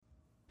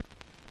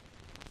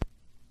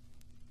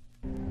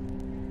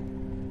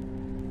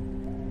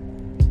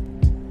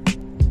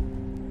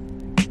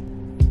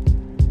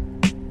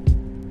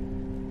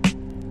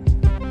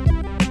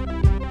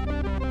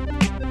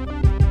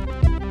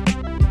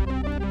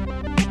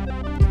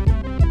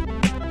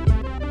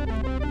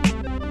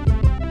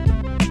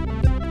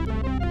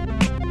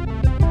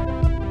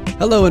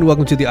Hello and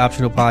welcome to the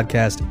Optional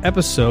Podcast,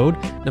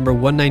 episode number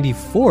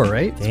 194,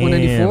 right? It's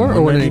 194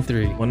 or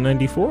 193?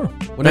 194.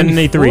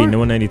 193? No,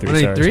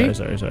 193.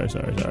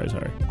 193?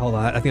 Sorry. Hold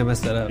on, I think I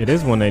messed that up. It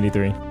is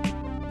 193.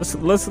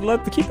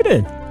 Let's keep it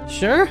in.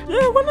 Sure?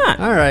 Yeah, why not?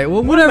 All right,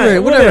 well, whatever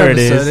episode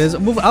it is,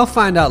 I'll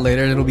find out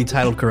later and it'll be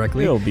titled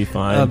correctly. It'll be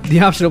fine. The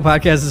Optional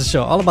Podcast is a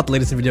show all about the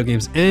latest in video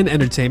games and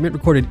entertainment,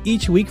 recorded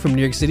each week from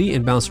New York City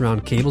and bounced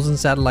around cables and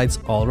satellites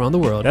all around the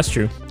world. That's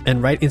true.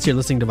 And right into your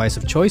listening device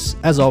of choice.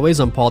 As always,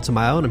 I'm Paul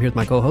Tamayo, and I'm here with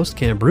my co-host,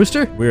 Cam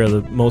Brewster. We are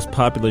the most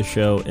popular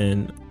show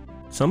in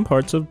some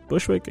parts of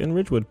Bushwick and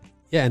Ridgewood.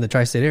 Yeah, in the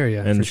tri-state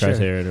area. And the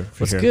tri-state area,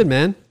 for It's sure. good,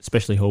 man.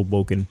 Especially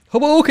Hoboken.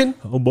 Hoboken.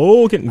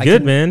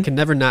 Good, man. Can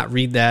never not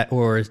read that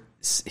or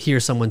hear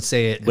someone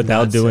say it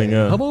Without doing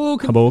a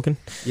Hoboken.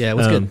 Yeah, it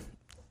was good.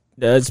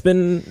 There's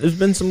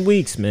been some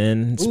weeks,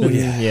 man.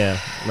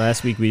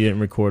 Last week we didn't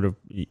record,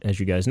 as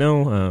you guys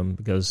know,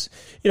 because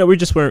we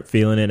just weren't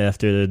feeling it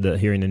after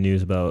hearing the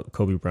news about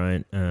Kobe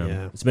Bryant.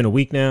 It's been a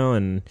week now,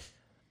 and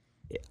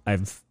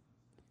it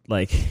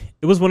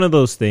was one of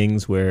those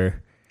things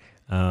where,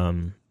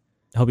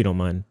 I hope you don't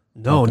mind.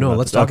 No,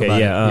 let's talk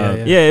about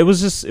it. It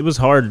was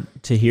hard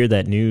to hear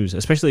that news,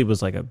 especially it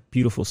was like a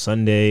beautiful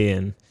Sunday,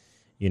 and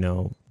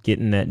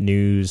getting that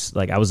news.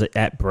 Like I was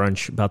at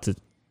brunch about to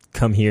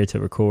come here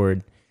to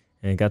record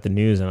and got the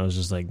news, and I was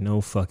just like,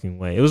 no fucking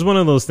way. It was one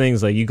of those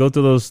things, like you go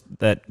through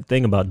that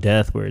thing about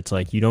death where it's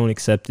like you don't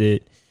accept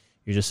it,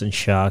 you're just in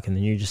shock, and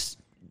then you're just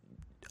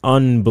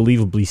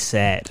unbelievably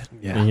sad.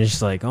 Yeah. And you're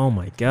just like, oh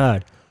my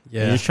God.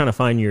 Yeah. You're just trying to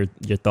find your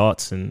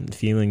thoughts and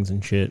feelings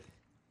and shit.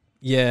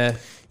 Yeah.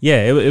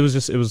 Yeah, it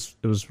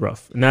was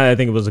rough. And I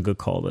think it was a good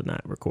call to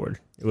not record.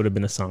 It would have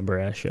been a somber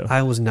ass show.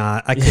 I was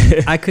not.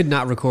 I could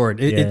not record.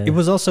 It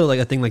was also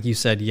like a thing, like you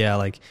said. Yeah,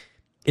 like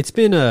it's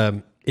been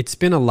a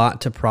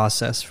lot to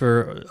process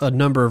for a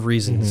number of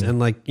reasons,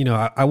 and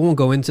I won't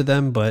go into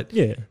them, but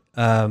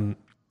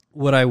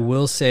what I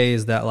will say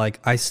is that like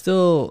I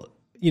still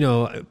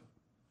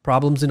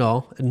problems and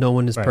all. No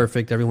one is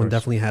perfect. Everyone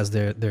definitely has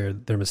their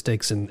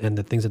mistakes and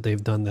the things that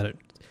they've done that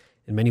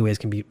in many ways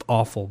can be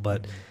awful,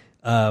 but.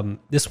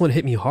 This one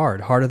hit me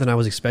harder than I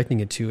was expecting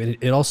it to. And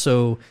it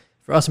also,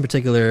 for us in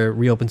particular,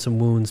 reopened some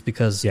wounds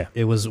because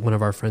it was one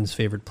of our friend's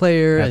favorite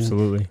player.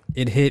 Absolutely. And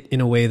it hit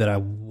in a way that I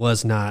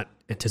was not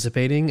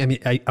anticipating. I mean,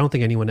 I don't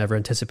think anyone ever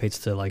anticipates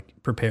to like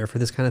prepare for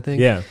this kind of thing.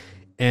 Yeah.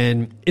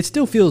 And it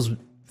still feels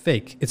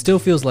fake. It still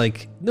feels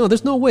like, no,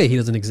 there's no way he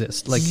doesn't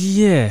exist. Like,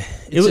 yeah,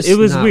 it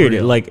was weird.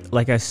 Real.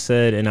 Like I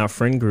said in our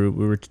friend group,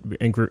 we were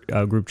in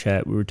group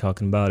chat, we were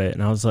talking about it,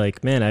 and I was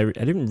like, man, I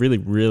didn't really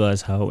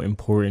realize how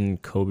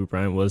important Kobe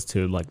Bryant was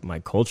to like my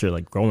culture,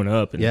 like growing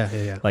up. And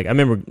yeah. Like I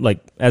remember, like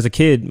as a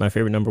kid, my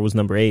favorite number was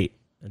number 8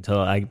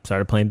 until I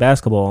started playing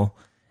basketball,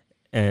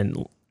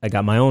 and I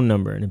got my own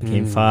number, and it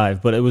became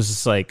 5. But it was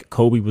just like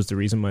Kobe was the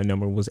reason my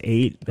number was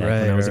 8 back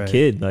when I was a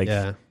kid. Like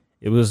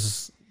it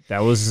was.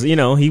 That was,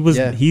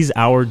 he's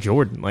our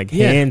Jordan, like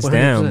hands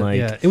down.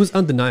 Like it was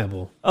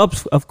undeniable.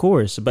 Of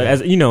course. But as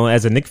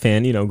a Knicks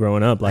fan,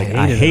 growing up, like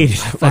I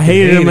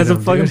hated him as a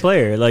fucking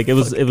player. Like it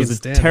was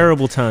a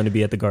terrible time to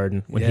be at the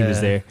Garden when he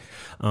was there.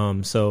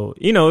 So,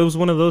 it was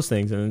one of those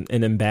things. And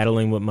then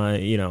battling with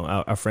my,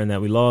 our friend that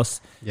we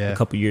lost a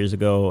couple years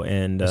ago,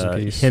 and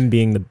him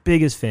being the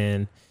biggest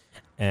fan.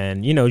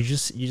 And you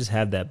just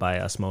have that by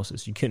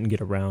osmosis. You couldn't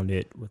get around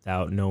it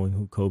without knowing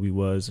who Kobe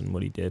was and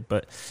what he did.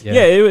 But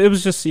it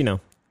was just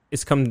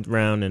it's come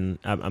around, and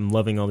I'm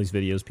loving all these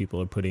videos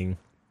people are putting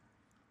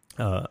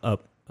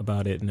up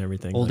about it and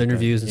everything. Old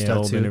interviews and stuff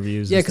old too.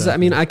 Interviews. Yeah, because I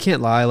mean I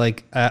can't lie.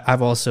 Like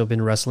I've also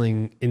been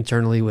wrestling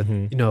internally with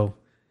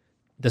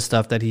the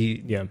stuff that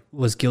he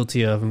was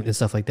guilty of and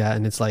stuff like that,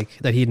 and it's like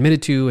that he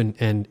admitted to,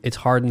 and it's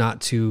hard not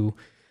to.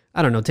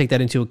 I don't know, take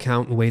that into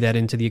account and weigh that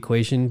into the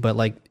equation, but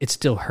like it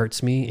still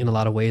hurts me in a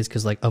lot of ways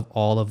because like of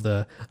all of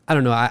the, I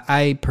don't know,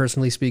 I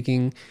personally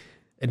speaking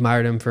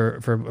admired him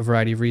for a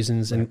variety of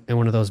reasons, and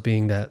one of those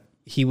being that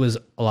he was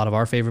a lot of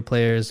our favorite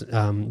players.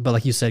 But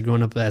like you said,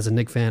 growing up as a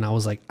Knicks fan, I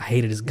was like, I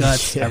hated his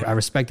guts. I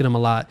respected him a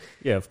lot.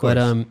 Yeah, of course.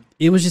 But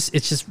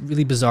it's just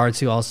really bizarre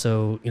to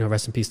also,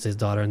 rest in peace to his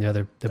daughter and the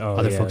other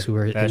folks who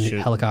were in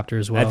the helicopter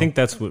as well. I think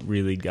that's what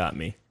really got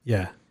me.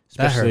 Yeah,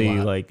 especially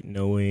like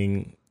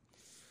knowing.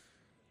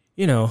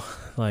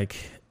 Like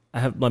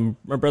I have my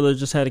brother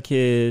just had a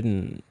kid,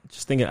 and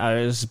just thinking,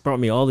 it just brought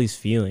me all these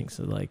feelings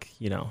of like,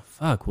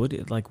 fuck, what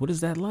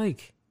is that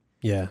like?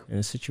 Yeah, in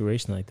a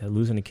situation like that,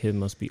 losing a kid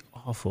must be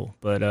awful.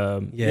 But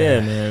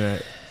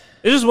man,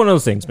 it's just one of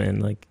those things,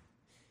 man. Like,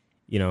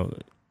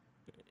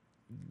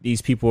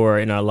 these people are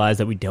in our lives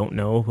that we don't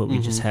know, but we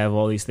just have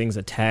all these things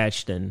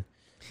attached, and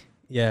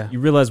you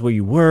realize where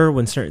you were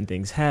when certain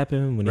things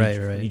happen. When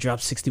you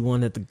dropped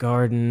 61 at the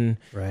Garden,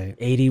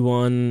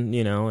 81,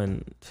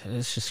 and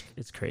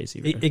it's crazy.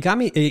 It got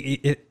me.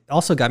 It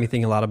also got me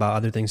thinking a lot about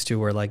other things too.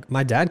 Where like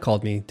my dad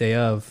called me day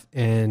of,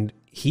 and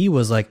he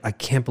was like, "I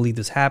can't believe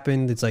this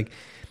happened." It's like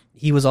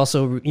he was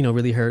also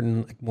really hurt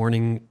and like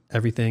mourning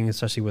everything,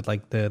 especially with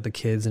like the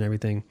kids and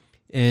everything.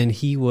 And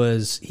he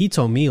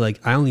told me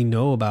like, I only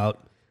know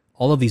about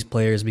all of these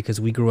players because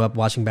we grew up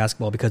watching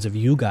basketball because of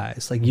you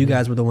guys. Like you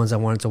guys were the ones that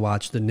wanted to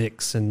watch the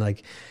Knicks, and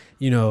like,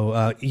 you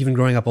know, even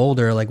growing up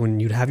older, like when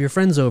you'd have your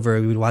friends over,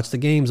 we would watch the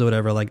games or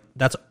whatever. Like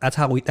that's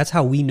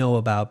how we know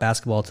about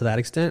basketball to that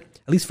extent,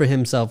 at least for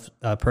himself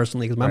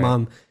personally, because my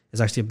mom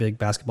is actually a big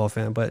basketball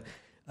fan. But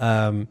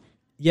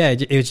yeah,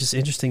 it was just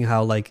interesting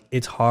how like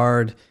it's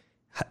hard,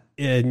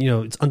 and you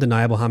know, it's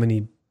undeniable how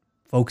many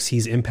folks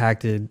he's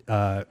impacted,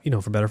 you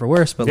know, for better or for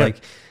worse. But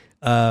like,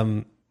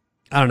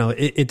 I don't know,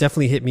 it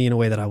definitely hit me in a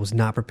way that I was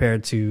not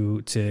prepared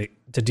to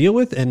deal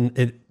with, and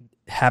it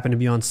happened to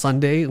be on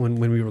Sunday when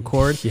we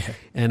record.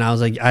 And I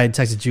was like, I had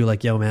texted you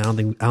like, yo man, I don't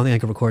think I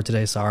can record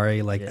today,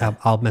 sorry. Like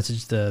I'll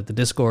message the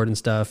Discord and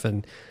stuff,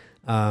 and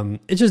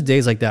it's just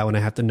days like that when I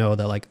have to know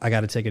that like I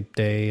got to take a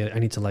day, I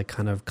need to like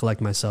kind of collect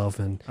myself.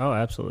 And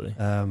absolutely.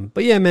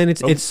 But yeah, man,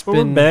 it's been,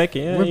 we're back.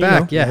 We're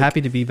back. Like,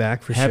 happy to be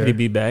back for sure. Happy to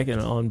be back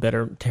and on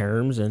better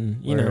terms.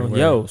 And you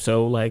know,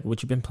 so like,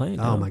 what you been playing?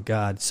 Oh my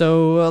god,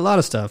 so a lot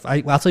of stuff.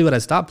 I'll tell you what I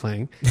stopped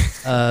playing.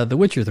 The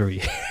Witcher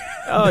 3.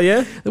 Oh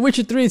yeah, The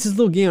Witcher 3 is this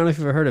little game. I don't know if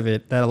you've ever heard of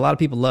it. That a lot of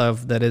people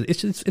love. That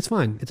it's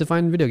fine. It's a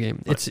fine video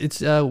game. It's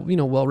you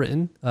know, well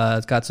written.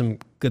 It's got some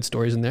good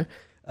stories in there.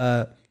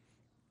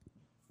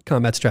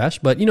 Combat's trash,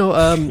 but you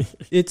know,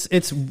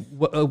 it's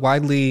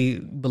widely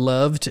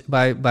beloved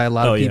by a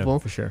lot of people,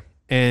 for sure.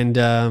 And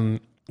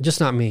just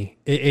not me.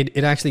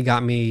 It actually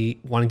got me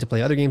wanting to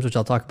play other games, which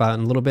I'll talk about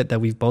in a little bit that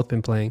we've both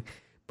been playing.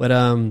 But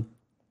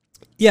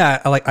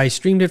yeah, I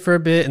streamed it for a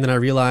bit, and then I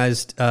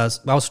realized I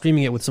was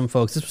streaming it with some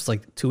folks. This was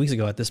like 2 weeks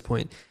ago at this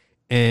point,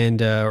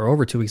 and or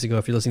over 2 weeks ago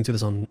if you're listening to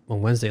this on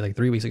Wednesday, like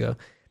 3 weeks ago.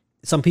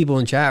 Some people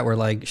in chat were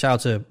like, shout out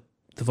to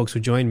the folks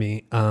who joined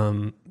me.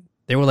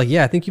 They were like,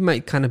 yeah, I think you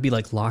might kind of be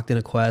like locked in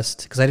a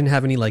quest, because I didn't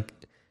have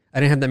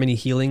that many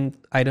healing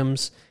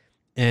items,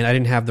 and I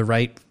didn't have the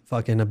right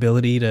fucking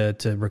ability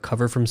to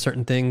recover from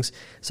certain things.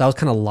 So I was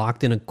kind of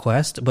locked in a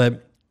quest.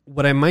 But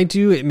what I might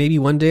do, maybe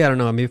one day, I don't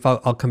know, maybe if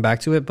I'll come back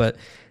to it, but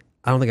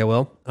I don't think I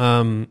will.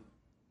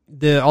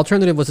 The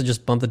alternative was to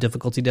just bump the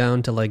difficulty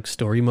down to like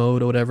story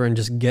mode or whatever and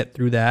just get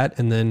through that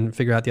and then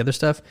figure out the other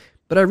stuff.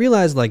 But I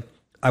realized like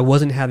I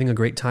wasn't having a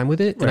great time with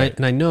it. Right.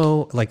 And I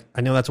know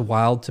that's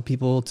wild to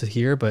people to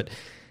hear, but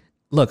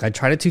look, I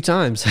tried it 2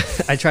 times.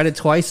 I tried it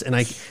twice, and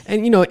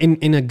you know,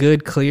 in a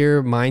good,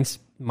 clear mind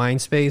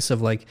space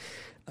of like,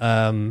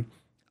 I'm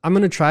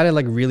going to try to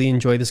like really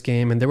enjoy this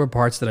game. And there were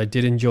parts that I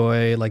did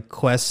enjoy, like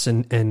quests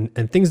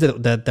and things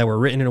that were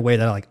written in a way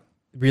that like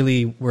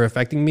really were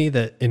affecting me,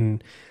 that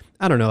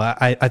I don't know,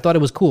 I thought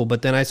it was cool.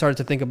 But then I started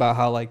to think about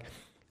how like,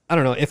 I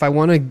don't know, if I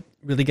want to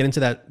really get into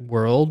that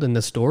world and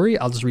the story,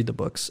 I'll just read the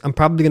books. I'm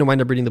probably going to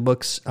wind up reading the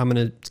books. I'm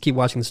going to keep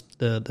watching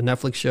the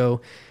Netflix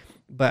show,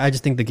 but I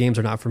just think the games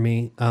are not for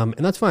me. And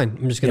that's fine.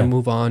 I'm just going to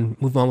move on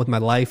with my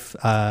life.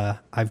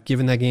 I've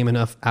given that game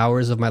enough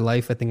hours of my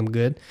life. I think I'm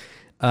good.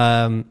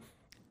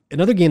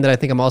 Another game that I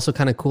think I'm also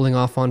kind of cooling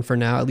off on for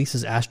now, at least,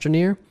 is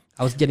Astroneer.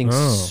 I was getting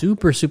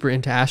super, super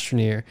into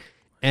Astroneer.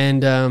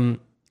 And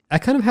I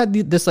kind of had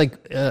this like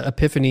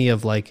epiphany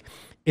of like,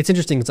 it's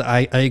interesting because I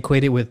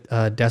equate it with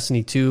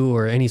Destiny 2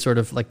 or any sort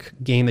of like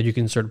game that you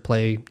can sort of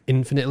play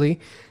infinitely.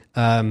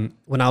 When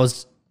I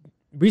was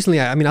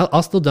recently, I mean,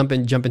 I'll still jump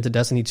into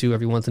Destiny 2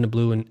 every once in a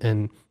blue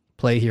and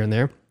play here and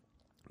there.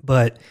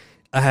 But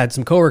I had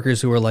some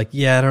coworkers who were like,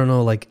 yeah, I don't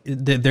know, like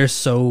they're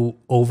so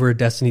over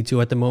Destiny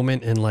 2 at the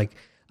moment. And like,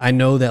 I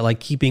know that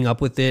like keeping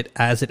up with it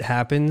as it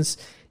happens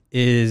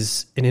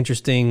is an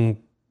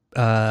interesting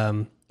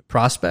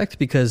prospect,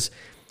 because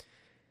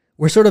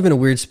we're sort of in a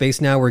weird space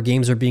now where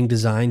games are being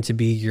designed to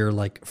be your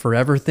like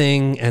forever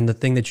thing, and the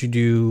thing that you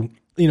do,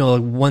 you know,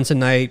 like once a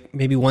night,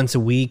 maybe once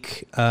a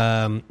week,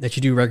 that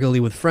you do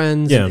regularly with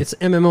friends. Yeah. It's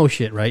MMO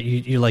shit, right?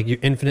 You're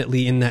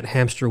infinitely in that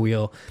hamster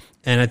wheel.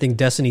 And I think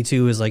Destiny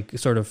 2 is like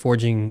sort of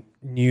forging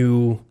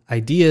new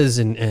ideas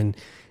and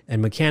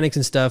mechanics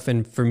and stuff.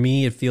 And for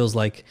me, it feels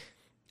like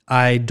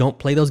I don't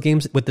play those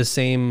games with the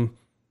same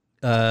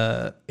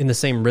in the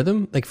same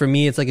rhythm. Like for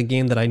me, it's like a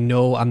game that I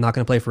know I'm not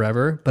going to play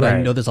forever, but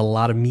I know there's a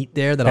lot of meat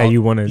there that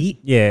I'll eat.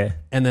 Yeah.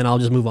 And then I'll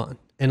just move on.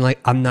 And like,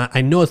 I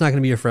know it's not going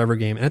to be a forever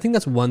game. And I think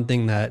that's one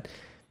thing that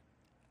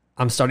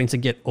I'm starting to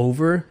get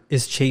over,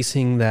 is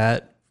chasing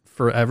that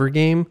forever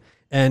game.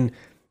 And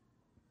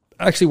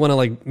I actually want to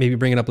like maybe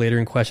bring it up later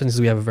in questions,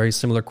 because we have a very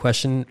similar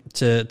question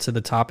to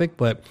the topic.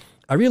 But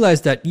I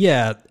realized that,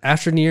 yeah,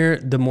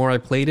 Astroneer, the more I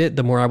played it,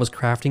 the more I was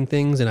crafting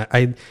things. And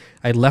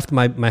I left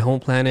my home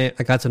planet.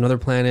 I got to another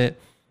planet,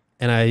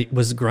 and I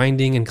was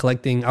grinding and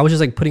collecting. I was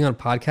just like putting on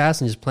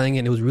podcasts and just playing it.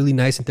 And it was really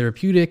nice and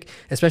therapeutic,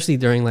 especially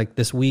during like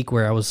this week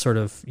where I was sort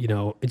of, you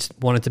know, I just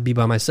wanted to be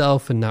by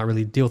myself and not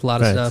really deal with a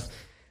lot of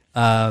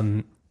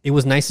stuff. It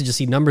was nice to just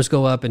see numbers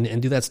go up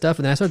and do that stuff.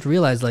 And then I started to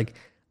realize like,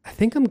 I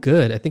think I'm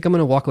good. I think I'm going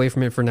to walk away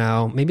from it for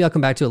now. Maybe I'll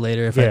come back to it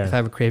later if I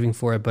have a craving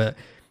for it. But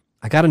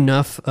I got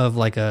enough of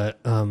like a,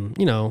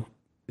 you know,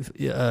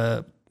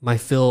 my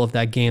fill of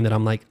that game that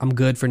I'm like, I'm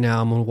good for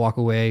now. I'm going to walk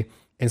away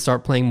and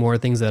start playing more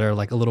things that are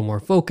like a little more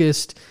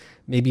focused,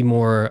 maybe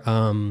more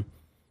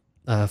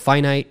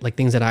finite, like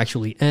things that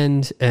actually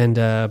end.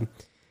 And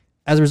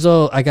as a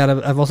result,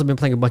 I've also been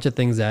playing a bunch of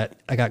things that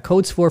I got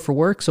codes for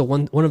work. So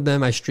one of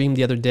them I streamed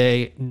the other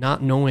day,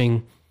 not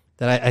knowing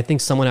that I think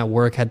someone at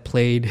work had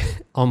played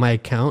on my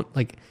account,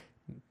 like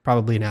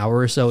probably an hour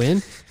or so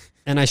in.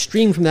 And I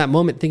streamed from that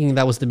moment thinking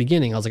that was the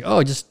beginning. I was like, oh,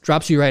 it just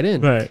drops you right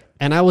in. Right.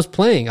 And I was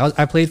playing.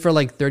 I played for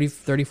like 30,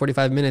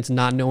 45 minutes,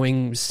 not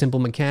knowing simple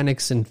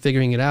mechanics and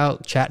figuring it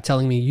out. Chat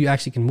telling me you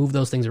actually can move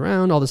those things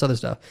around, all this other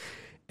stuff.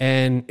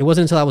 And it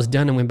wasn't until I was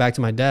done and went back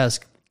to my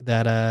desk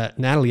that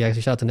Natalie,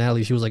 actually shout out to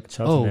Natalie, she was like,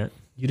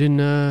 you didn't,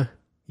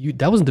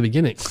 that wasn't the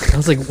beginning. I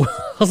was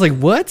like,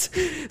 what?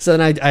 So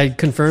then I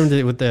confirmed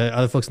it with the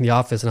other folks in the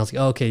office, and I was like,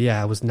 oh, okay, yeah,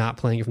 I was not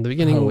playing it from the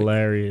beginning.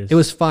 Hilarious. It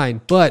was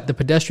fine. But the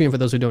Pedestrian, for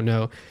those who don't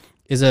know,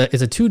 is a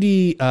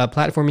 2D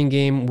platforming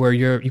game where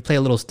you play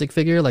a little stick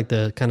figure, like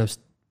the kind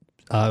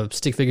of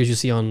stick figures you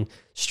see on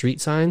street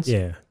signs.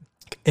 Yeah.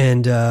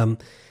 And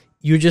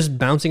you're just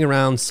bouncing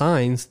around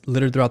signs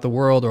littered throughout the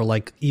world, or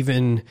like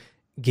even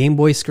Game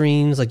Boy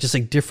screens, like just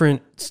like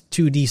different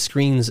 2D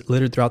screens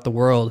littered throughout the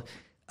world.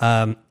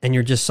 And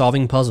you're just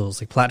solving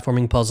puzzles, like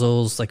platforming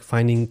puzzles, like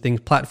finding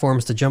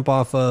platforms to jump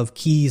off of,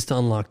 keys to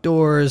unlock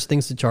doors,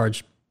 things to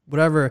charge,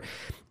 whatever.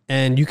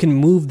 And you can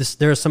move this.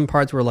 There are some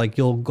parts where like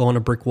you'll go on a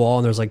brick wall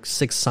and there's like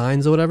 6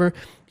 signs or whatever.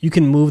 You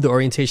can move the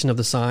orientation of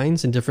the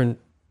signs in different,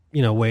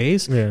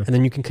 ways. Yeah. And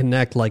then you can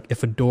connect, like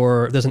if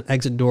there's an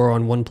exit door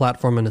on one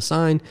platform and a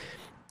sign,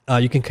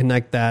 you can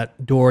connect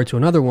that door to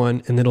another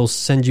one and it'll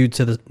send you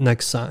to the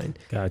next sign.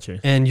 Gotcha.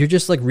 And you're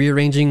just like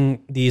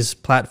rearranging these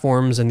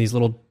platforms and these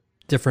little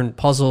different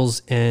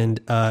puzzles. And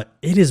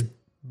it is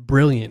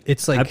brilliant.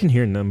 It's like, I've been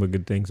hearing nothing but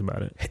good things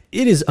about it.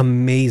 It is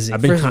amazing.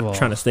 I've been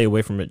trying to stay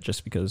away from it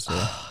just because.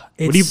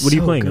 What are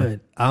you playing? Good.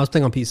 I was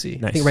playing on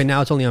PC. Nice. I think right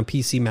now it's only on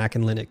PC, Mac,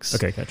 and Linux.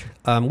 Okay,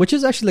 gotcha. Which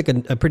is actually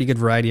like a pretty good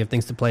variety of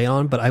things to play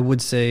on. But I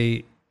would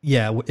say,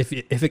 yeah, if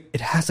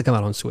it has to come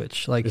out on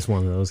Switch. Like, it's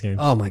one of those games.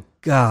 Oh my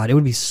god, it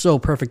would be so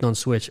perfect on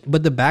Switch.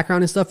 But the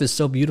background and stuff is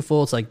so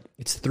beautiful. It's like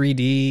it's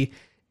 3D,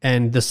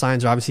 and the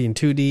signs are obviously in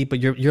 2D.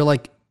 But you're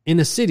like in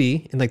a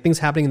city and like things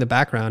happening in the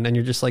background, and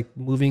you're just like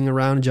moving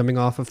around, jumping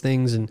off of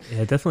things, and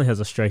yeah, it definitely has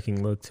a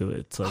striking look to it.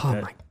 It's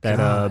like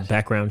that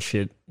background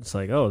shit. It's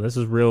like, oh, this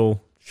is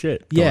real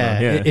shit. Yeah,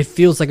 it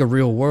feels like a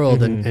real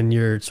world, and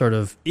you're sort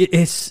of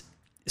it's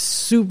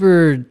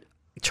super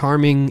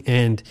charming,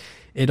 and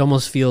it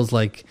almost feels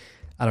like,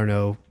 I don't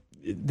know,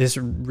 this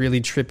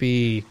really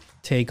trippy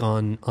take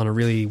on a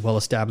really well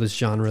established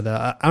genre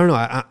that I don't know.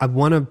 I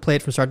want to play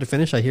it from start to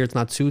finish. I hear it's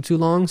not too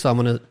long, so I'm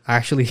gonna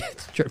actually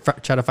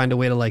try to find a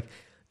way to like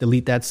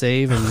delete that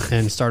save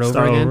and start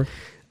over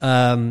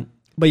again.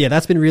 But yeah,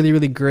 that's been really,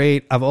 really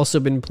great. I've also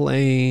been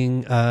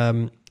playing.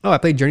 I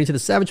played Journey to the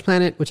Savage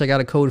Planet, which I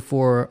got a code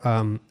for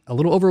a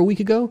little over a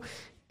week ago,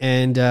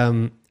 and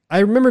I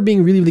remember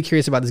being really, really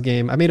curious about this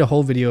game. I made a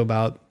whole video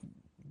about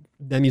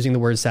them using the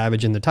word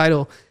savage in the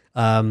title,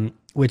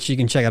 which you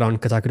can check out on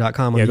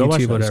Kotaku.com, on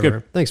YouTube,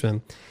 whatever. Thanks,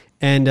 man.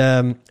 And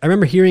I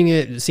remember hearing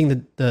it, seeing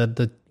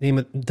the name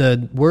of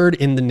the word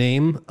in the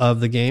name of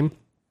the game,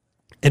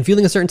 and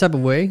feeling a certain type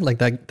of way. Like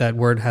that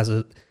word has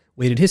a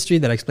weighted history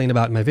that I explained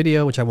about in my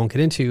video, which I won't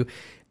get into.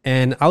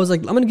 And I was like,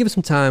 I'm going to give it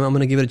some time. I'm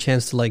going to give it a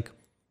chance to like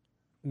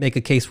make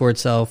a case for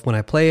itself. When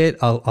I play it,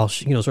 I'll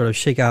sort of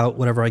shake out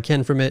whatever I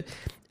can from it.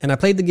 And I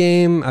played the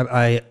game.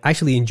 I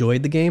actually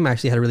enjoyed the game. I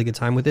actually had a really good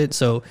time with it.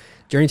 So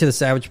Journey to the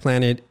Savage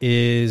Planet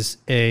is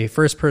a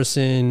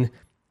first-person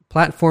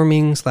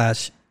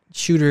platforming /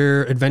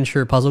 shooter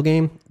adventure puzzle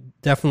game.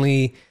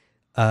 Definitely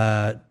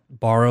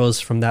borrows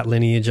from that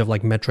lineage of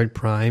like Metroid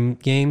Prime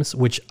games,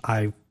 which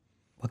I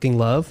fucking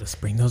love. Let's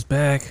bring those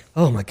back.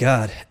 Oh my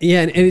god.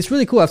 Yeah, and it's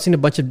really cool. I've seen a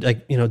bunch of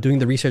like, doing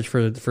the research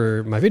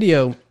for my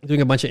video,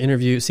 seeing a bunch of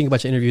interviews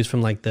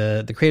from like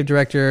the creative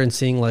director, and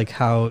seeing like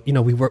how,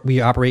 we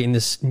operate in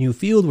this new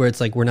field where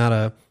it's like we're not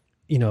a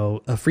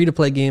free to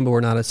play game, but we're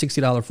not a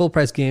 $60 full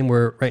price game.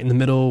 We're right in the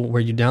middle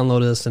where you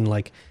download us, and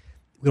like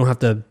we don't have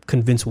to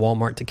convince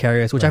Walmart to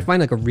carry us, which I find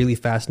like a really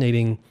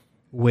fascinating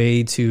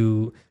way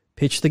to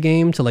pitch the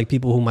game to like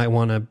people who might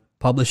want to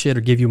publish it or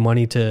give you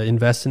money to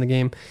invest in the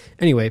game.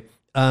 Anyway,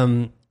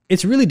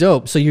 it's really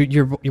dope. So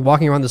you're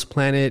walking around this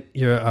planet,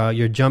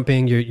 you're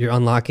jumping, you're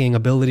unlocking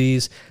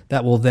abilities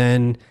that will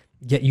then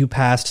get you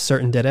past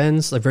certain dead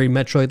ends, like very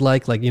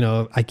Metroid-like. Like,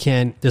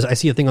 I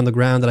see a thing on the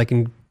ground that I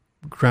can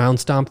ground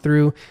stomp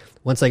through.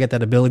 Once I get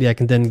that ability, I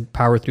can then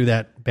power through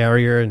that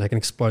barrier, and I can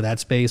explore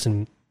that space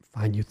and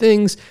find new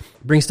things,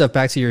 bring stuff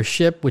back to your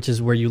ship, which is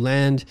where you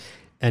land,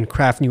 and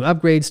craft new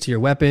upgrades to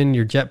your weapon,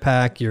 your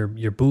jetpack,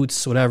 your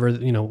boots, whatever,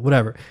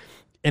 whatever.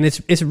 And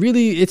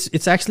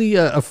it's actually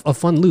a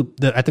fun loop.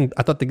 I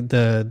thought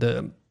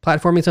the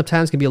platforming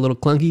sometimes can be a little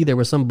clunky. There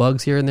were some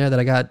bugs here and there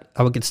that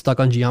I would get stuck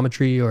on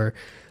geometry, or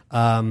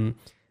I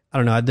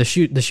don't know. The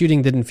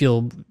shooting didn't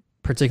feel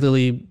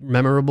particularly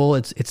memorable.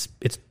 It's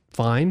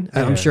fine.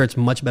 Yeah. I'm sure it's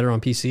much better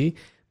on PC.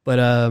 But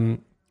I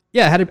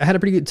had a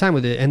pretty good time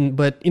with it.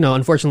 But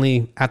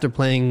unfortunately, after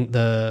playing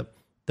the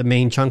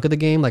main chunk of the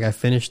game, like I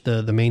finished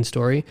the main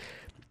story,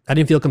 I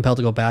didn't feel compelled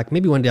to go back.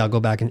 Maybe one day I'll go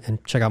back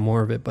and check out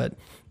more of it. But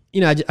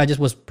I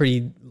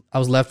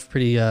was left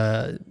pretty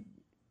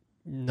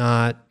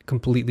not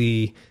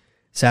completely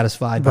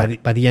satisfied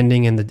by the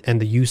ending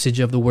and the usage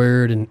of the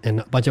word and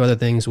a bunch of other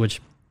things,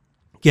 which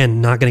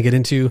again, not going to get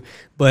into.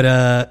 But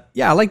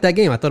I like that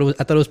game. I thought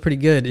it was pretty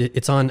good.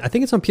 It's on, I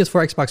think it's on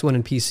PS4, Xbox One,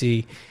 and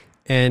PC.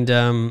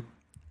 And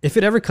if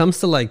it ever comes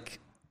to like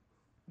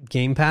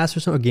Game Pass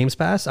or something, or Games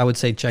Pass, I would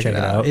say check it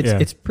out.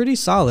 It's pretty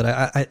solid.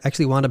 I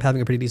actually wound up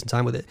having a pretty decent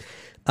time with it.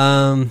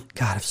 God,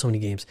 I have so many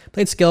games.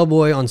 Played Scale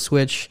Boy on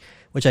Switch,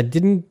 which I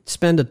didn't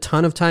spend a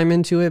ton of time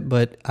into it,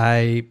 but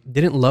I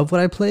didn't love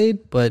what I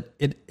played, but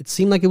it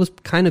seemed like it was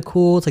kind of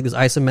cool. It's like this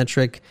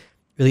isometric,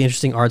 really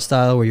interesting art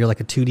style where you're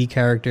like a 2D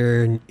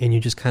character and you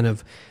just kind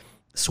of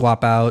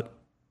swap out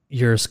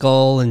your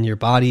skull and your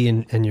body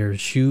and your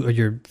shoe or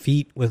your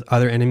feet with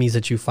other enemies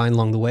that you find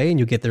along the way, and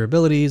you get their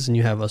abilities and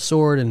you have a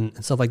sword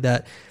and stuff like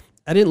that.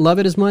 I didn't love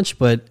it as much,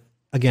 but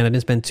again, I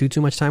didn't spend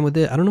too much time with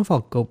it. I don't know if I'll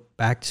go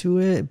back to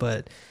it,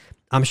 but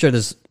I'm sure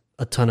there's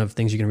a ton of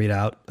things you can read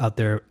out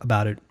there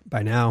about it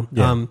by now.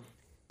 Yeah.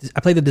 I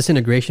played the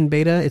Disintegration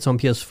beta. It's on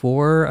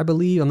PS4, I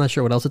believe. I'm not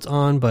sure what else it's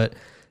on, but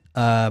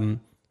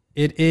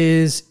it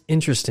is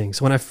interesting.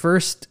 So when I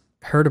first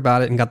heard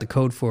about it and got the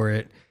code for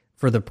it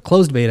for the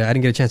closed beta, I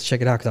didn't get a chance to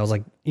check it out because I was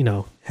like,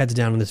 heads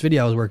down on this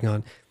video I was working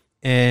on.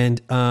 And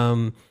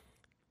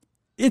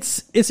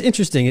it's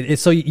interesting.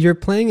 So you're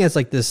playing as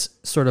like this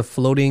sort of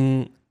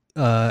floating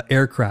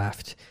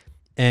aircraft.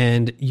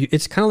 And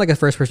it's kind of like a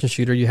first-person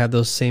shooter. You have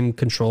those same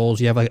controls.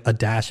 You have like a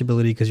dash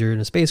ability because you're in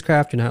a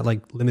spacecraft. You're not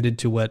like limited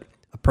to what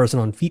a person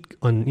on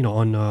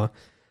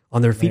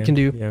their feet can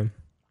do.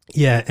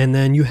 Yeah. And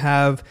then you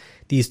have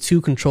these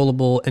two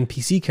controllable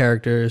NPC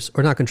characters,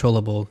 or not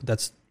controllable.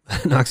 That's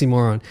an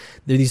oxymoron.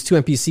 There are these two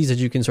NPCs that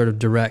you can sort of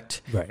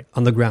direct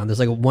on the ground. There's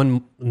like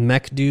one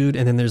mech dude,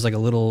 and then there's like a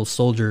little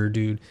soldier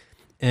dude.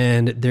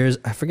 And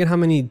I forget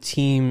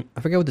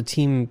what the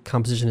team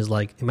composition is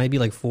like. It might be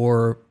like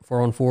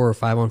 4-on-4 or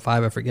 5-on-5,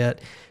 I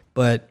forget.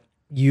 But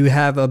you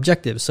have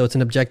objectives. So it's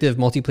an objective-based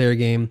multiplayer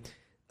game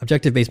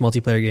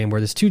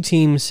where there's two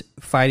teams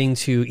fighting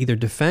to either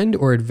defend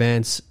or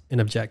advance an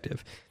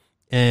objective.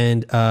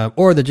 And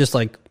or they're just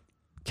like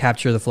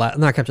capture the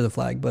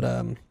flag, but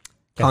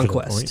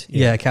conquest.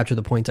 Capture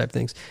the point type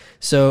things.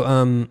 So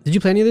there did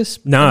you play any of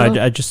this? No,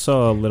 I just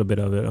saw a little bit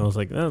of it. I was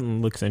like, that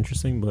looks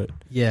interesting, but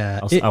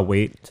I'll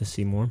wait to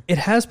see more. It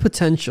has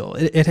potential.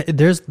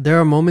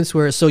 There are moments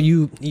where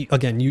you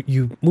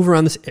move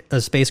around this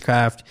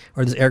spacecraft,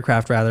 or this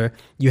aircraft rather.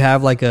 You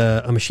have like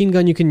a machine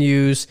gun you can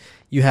use.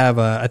 You have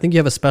I think you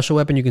have a special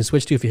weapon you can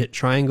switch to if you hit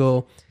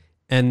triangle.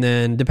 And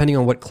then depending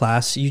on what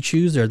class you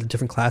choose, there are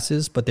different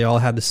classes, but they all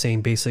have the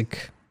same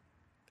basic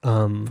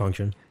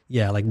function.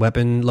 Yeah, like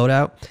weapon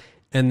loadout.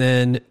 And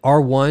then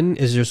R1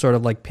 is your sort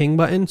of like ping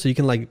button. So you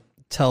can like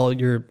tell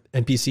your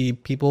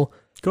NPC people,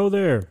 go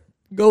there.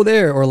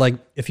 Or like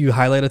if you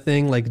highlight a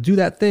thing, like do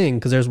that thing.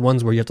 Because there's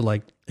ones where you have to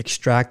like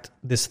extract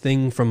this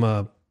thing from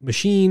a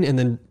machine and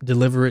then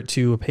deliver it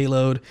to a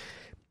payload.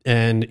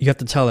 And you have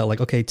to tell it like,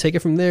 okay, take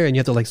it from there. And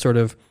you have to like sort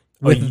of,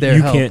 with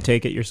their help. You can't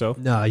take it yourself?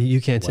 No,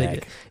 you can't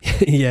take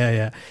it.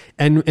 Yeah.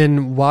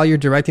 And while you're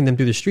directing them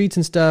through the streets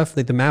and stuff,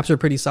 like the maps are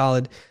pretty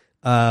solid.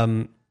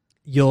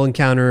 You'll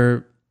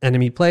encounter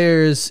enemy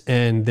players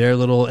and their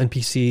little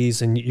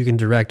NPCs, and you can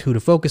direct who to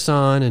focus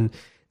on. And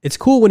it's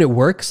cool when it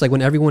works, like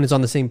when everyone is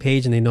on the same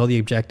page and they know the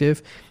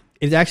objective.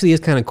 It actually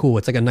is kind of cool.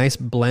 It's like a nice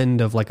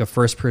blend of like a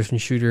first-person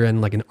shooter and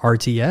like an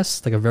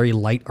RTS, like a very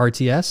light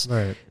RTS.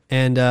 Right.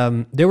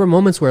 And there were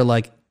moments where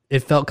like it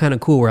felt kind of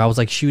cool where I was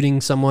like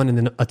shooting someone and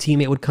then a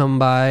teammate would come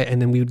by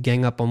and then we would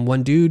gang up on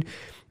one dude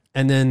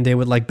and then they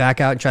would like back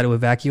out and try to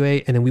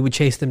evacuate and then we would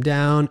chase them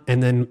down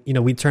and then,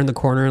 we'd turn the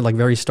corner like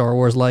very Star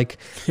Wars like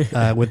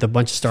with a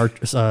bunch of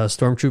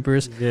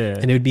stormtroopers. Yeah.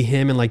 And it would be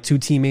him and like two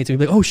teammates and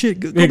we'd be like, oh shit,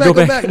 go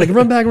back. Like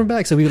run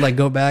back. So we would like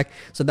go back.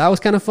 So that was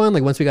kind of fun.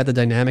 Like once we got the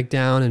dynamic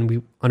down and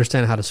we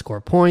understand how to score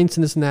points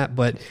and this and that,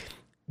 but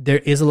there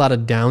is a lot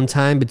of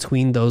downtime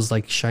between those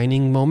like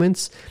shining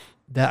moments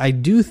that I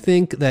do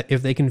think that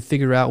if they can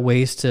figure out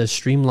ways to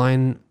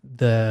streamline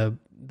the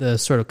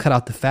sort of cut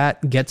out the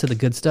fat, get to the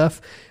good stuff,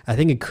 I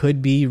think it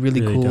could be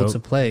really cool dope to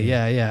play.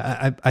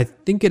 Yeah. I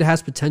think it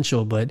has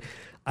potential, but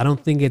I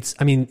don't think it's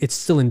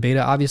still in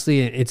beta, obviously.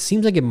 It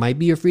seems like it might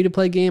be a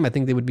free-to-play game. I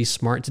think they would be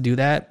smart to do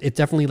that. It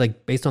definitely,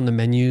 like, based on the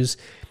menus,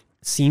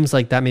 seems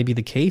like that may be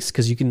the case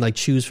because you can, like,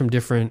 choose from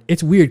different...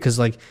 It's weird because,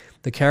 like,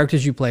 the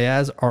characters you play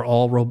as are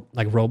all,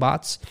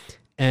 robots,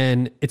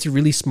 and it's a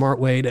really smart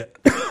way to...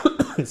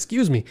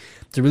 Excuse me.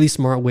 It's a really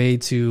smart way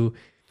to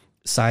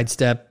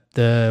sidestep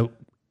the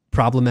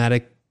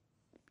problematic,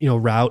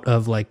 route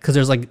of like, because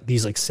there's like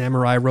these like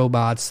samurai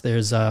robots.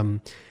 There's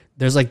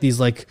like these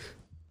like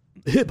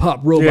hip hop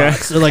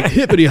robots. They're like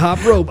hippity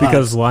hop robots.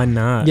 Because why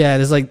not? Yeah,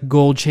 there's like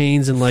gold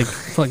chains and like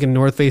fucking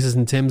North Faces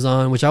and Timbs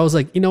on, which I was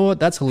like, you know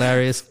what? That's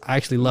hilarious. I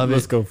actually love it.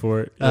 Let's go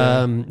for it.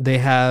 Yeah. They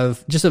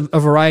have just a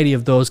variety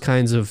of those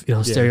kinds of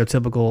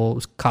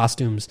stereotypical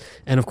costumes,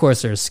 and of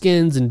course there's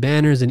skins and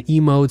banners and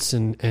emotes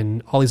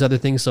and all these other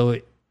things. So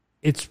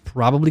it's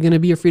probably going to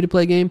be a free to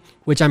play game,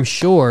 which I'm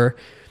sure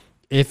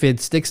if it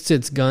sticks to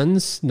its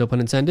guns, no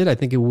pun intended, I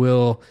think it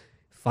will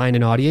find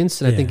an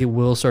audience, and I think it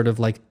will sort of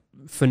like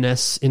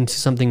finesse into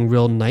something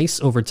real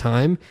nice over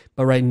time.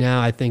 But right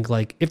now, I think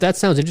like if that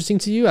sounds interesting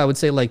to you, I would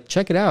say like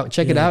check it out,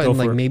 and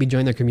like maybe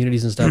join their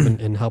communities and stuff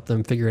and help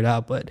them figure it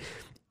out. But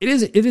it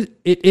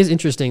is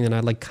interesting, and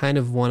I like kind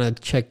of want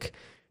to check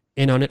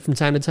in on it from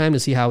time to time to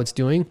see how it's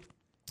doing.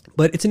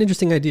 But it's an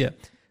interesting idea.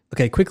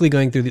 Okay, quickly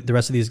going through the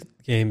rest of these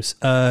games.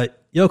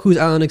 Yoku's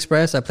Island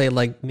Express, I played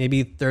like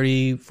maybe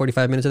 30,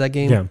 45 minutes of that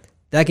game. Yeah.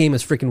 That game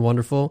is freaking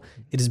wonderful.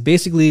 It is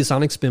basically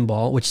Sonic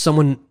Spinball, which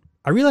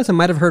I realized I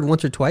might have heard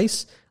once or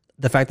twice,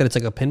 the fact that it's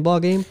like a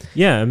pinball game.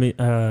 Yeah, I mean,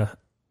 I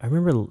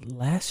remember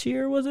last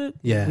year, was it?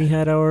 Yeah. We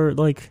had our,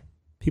 like,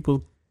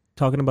 people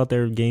talking about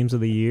their games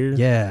of the year.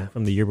 Yeah.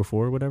 From the year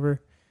before or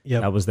whatever. Yeah.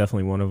 That was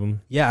definitely one of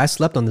them. Yeah, I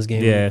slept on this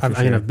game. Yeah,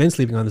 I mean, I've been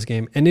sleeping on this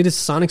game. And it is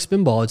Sonic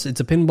Spinball. It's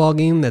a pinball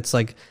game that's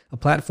like a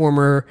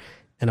platformer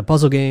and a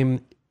puzzle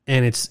game.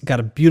 And it's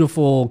got a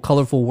beautiful,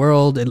 colorful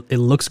world. It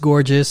looks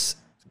gorgeous.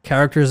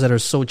 Characters that are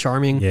so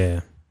charming.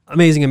 Yeah.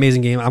 Amazing,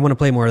 amazing game. I want to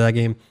play more of that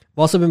game. I've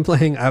also been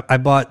playing, I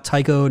bought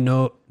Taiko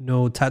no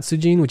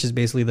Tatsujin, which is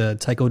basically the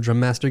Taiko Drum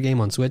Master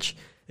game on Switch.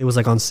 It was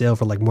like on sale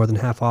for like more than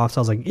half off. So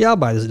I was like, yeah, I'll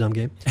buy this dumb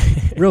game.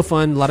 Real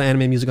fun. A lot of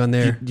anime music on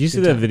there. Do you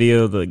see that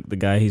video, the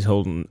guy, he's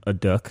holding a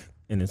duck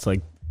and it's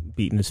like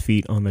beating his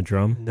feet on the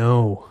drum?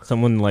 No.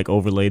 Someone like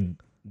overlaid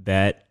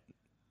that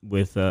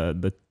with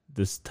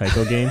this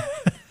Taiko game.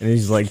 And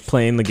he's like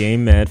playing the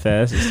game mad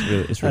fast. It's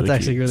really That's cute.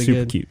 actually really Super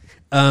good. Cute.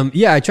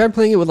 Yeah, I tried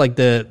playing it with like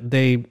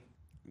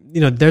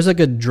there's like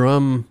a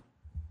drum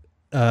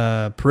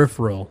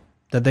peripheral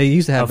that they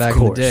used to have back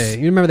in the day.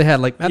 You remember they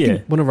had like, I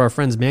think one of our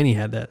friends, Manny,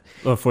 had that.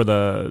 Oh, for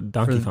the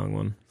Donkey Kong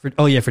one. For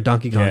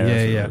Donkey Kong.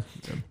 Yeah.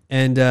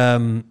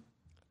 And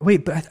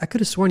wait, but I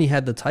could have sworn he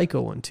had the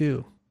Taiko one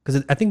too.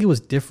 Because I think it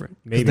was different.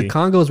 Because the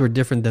Congos were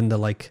different than the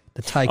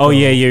Taiko. Oh,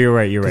 yeah, you're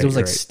right. Because it was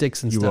like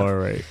sticks and stuff. You are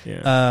right,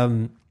 yeah.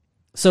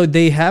 So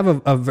they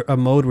have a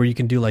mode where you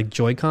can do like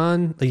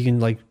Joy-Con. Like you can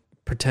like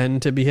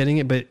pretend to be hitting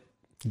it, but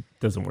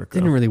doesn't work.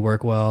 Didn't really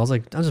work well. I was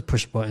like, I'll just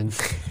push a button.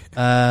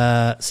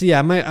 So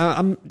yeah,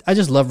 I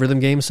just love rhythm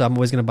games, so I'm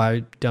always gonna buy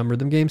dumb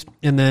rhythm games.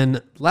 And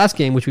then last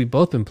game, which we've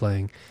both been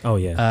playing. Oh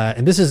yeah.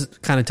 And this is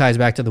kind of ties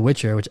back to The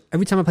Witcher, which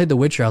every time I played The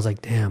Witcher, I was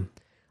like, damn,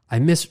 I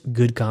miss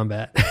good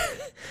combat,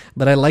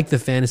 but I like the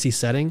fantasy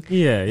setting.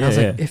 Yeah. I was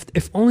like,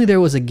 if only there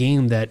was a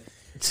game that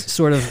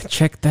sort of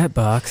checked the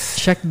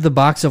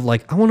box of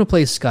like, I want to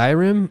play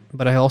Skyrim,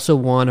 but I also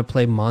want to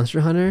play Monster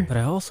Hunter, but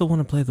I also want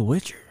to play The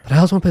Witcher.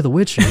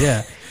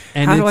 Yeah.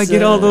 And how do I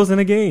get all those in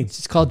a game?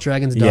 It's called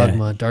Dragon's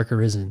Dogma, Dark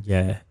Arisen.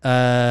 Yeah.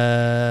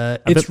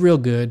 It's real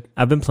good.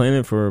 I've been playing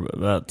it for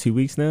about 2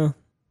 weeks now.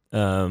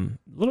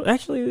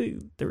 Actually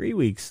 3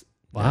 weeks.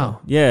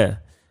 Wow. Yeah.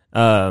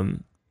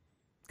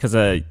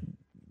 Because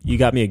you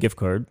got me a gift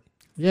card.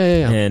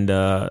 Yeah. And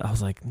I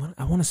was like,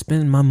 I want to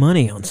spend my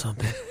money on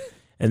something.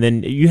 And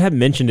then you had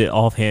mentioned it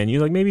offhand. You're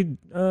like, maybe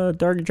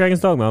Dragon's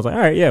Dogma. I was like,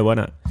 all right, yeah, why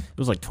not? It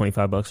was like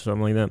 $25 or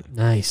something like that.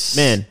 Nice.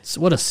 Man.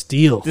 What a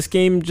steal. This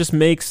game just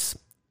makes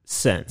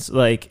sense.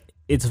 Like,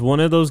 it's one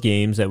of those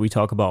games that we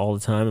talk about all the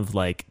time of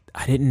like,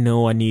 I didn't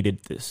know I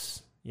needed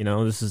this. You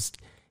know, this is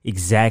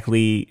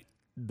exactly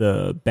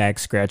the back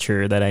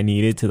scratcher that I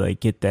needed to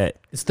like get that.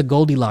 It's the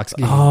Goldilocks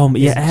game.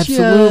 Yeah,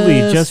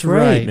 absolutely. Just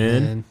right,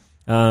 man.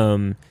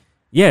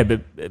 Yeah,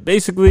 but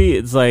basically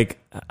it's like,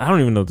 I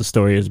don't even know what the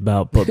story is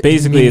about, but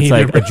basically it's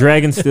like a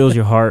dragon steals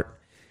your heart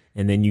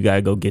and then you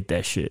gotta go get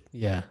that shit.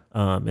 Yeah.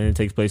 And it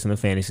takes place in the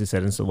fantasy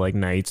setting, so like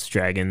knights,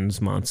 dragons,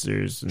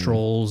 monsters, and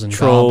trolls and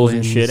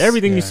shit.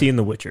 Everything you see in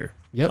The Witcher.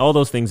 Yep. All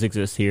those things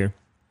exist here.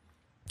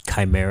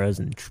 Chimeras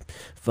and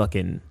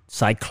fucking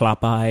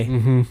Cyclopi.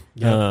 Mm-hmm.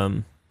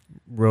 Yep.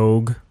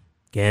 Rogue,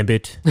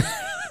 Gambit. I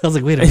was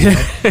like, wait a minute.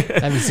 I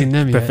haven't seen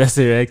them yet.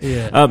 Professor X.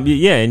 Yeah.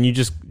 Yeah, and you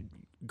just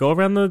go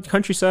around the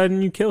countryside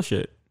and you kill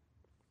shit.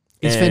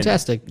 It's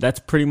fantastic. That's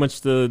pretty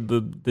much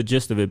the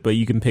gist of it, but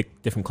you can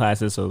pick different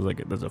classes. So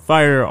like there's a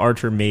fire,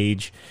 archer,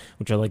 mage,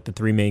 which are like the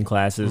three main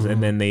classes,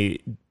 and then they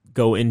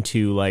go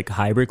into like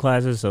hybrid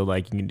classes. So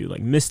like you can do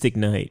like Mystic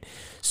Knight,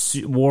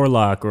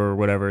 Warlock, or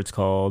whatever it's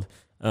called,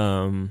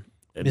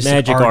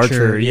 Magic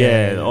Archer,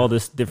 yeah, all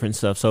this different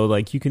stuff. So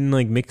like you can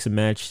like mix and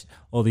match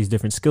all these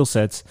different skill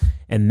sets,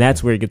 and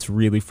that's where it gets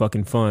really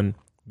fucking fun.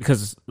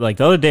 Because like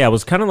the other day I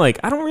was kind of like,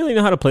 I don't really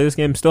know how to play this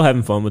game, still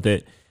having fun with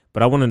it,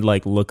 but I wanted to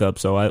like look up.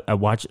 So I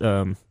watched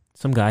some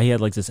guy, he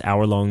had like this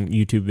hour-long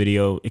YouTube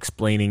video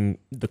explaining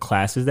the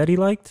classes that he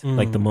liked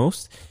like the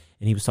most,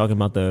 and he was talking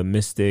about the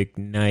Mystic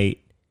Knight,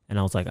 and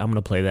I was like, I'm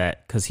gonna play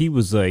that, because he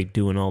was like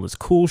doing all this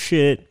cool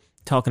shit,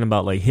 talking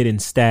about like hidden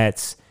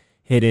stats,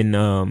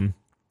 hidden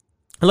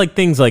like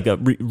things like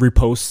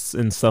reposts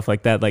and stuff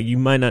like that. Like you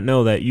might not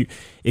know that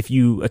if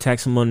you attack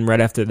someone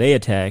right after they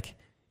attack,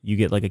 you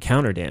get like a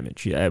counter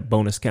damage,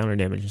 bonus counter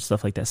damage and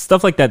stuff like that.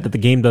 Stuff like that the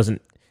game doesn't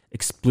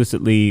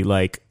explicitly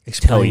like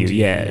tell you.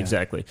 Yeah,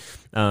 exactly.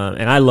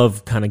 And I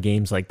love kind of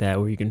games like that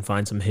where you can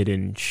find some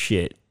hidden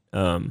shit.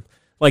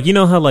 Like, you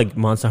know how like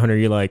Monster Hunter,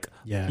 you're like,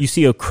 you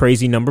see a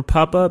crazy number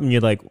pop up and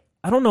you're like,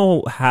 I don't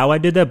know how I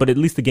did that, but at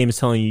least the game is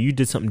telling you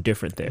did something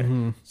different there.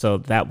 Mm-hmm. So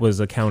that was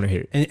a counter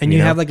hit. And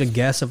you have like a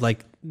guess of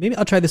like, maybe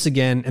I'll try this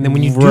again. And then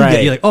when you do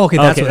get, you're like, oh, okay,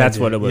 that's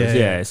what it was.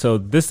 Yeah. So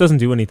this doesn't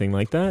do anything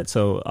like that.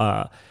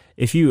 So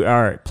if you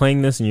are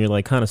playing this and you're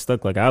like kind of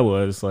stuck like I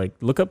was, like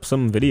look up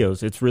some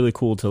videos. It's really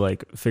cool to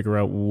like figure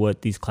out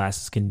what these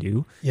classes can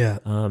do. Yeah.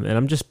 And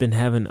I'm just been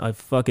having a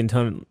fucking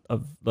ton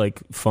of like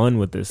fun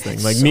with this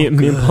thing. Like me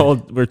and Paul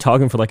were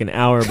talking for like an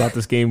hour about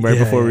this game right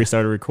before we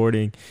started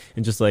recording,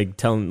 and just like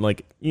telling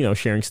like, you know,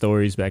 sharing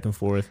stories back and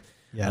forth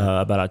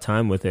about our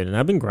time with it. And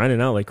I've been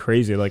grinding out like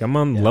crazy. Like I'm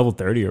on level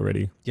 30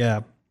 already.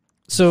 Yeah.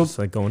 So it's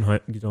like going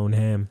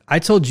ham. I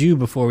told you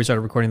before we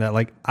started recording that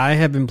like I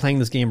have been playing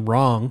this game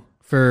wrong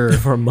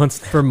for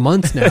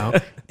months now.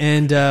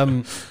 And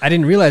I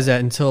didn't realize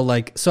that until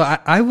like, so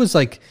I was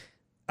like,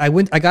 I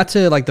got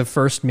to like the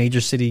first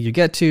major city you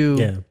get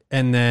to,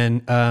 and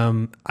then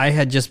I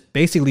had just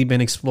basically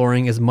been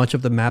exploring as much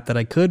of the map that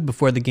I could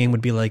before the game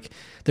would be like,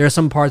 there are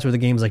some parts where the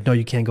game's like, no,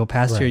 you can't go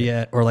past here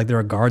yet, or like there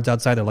are guards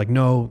outside, they're like,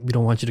 no, we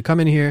don't want you to come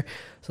in here.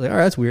 So like, all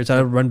right, that's weird. So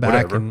I run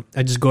back and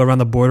I just go around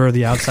the border or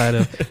the outside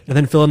of, and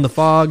then fill in the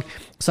fog.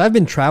 So I've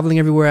been traveling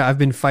everywhere. I've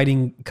been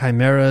fighting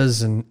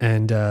chimeras and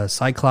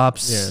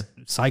cyclops,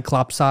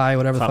 cyclopsi,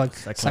 whatever the fuck,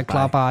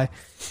 cyclopi,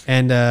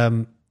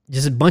 and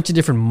just a bunch of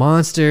different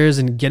monsters,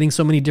 and getting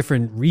so many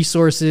different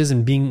resources,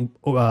 and being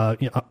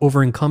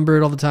over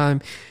encumbered all the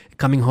time,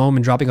 coming home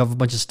and dropping off a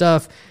bunch of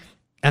stuff.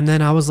 And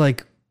then I was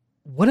like,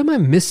 what am I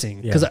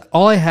missing? Because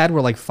all I had were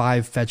like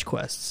 5 fetch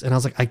quests, and I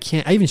was like,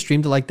 I even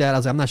streamed it like that. I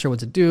was like, I'm not sure what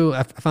to do.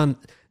 I found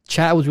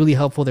chat was really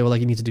helpful. They were like,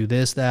 you need to do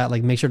this, that,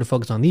 like make sure to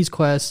focus on these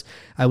quests.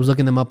 I was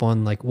looking them up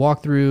on like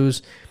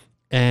walkthroughs,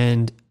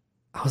 and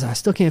I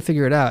still can't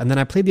figure it out. And then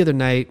I played the other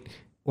night,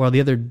 or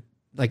the other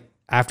like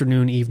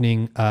afternoon,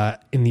 evening,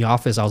 in the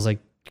office. I was like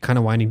kind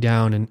of winding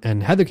down,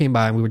 and Heather came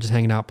by, and we were just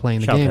hanging out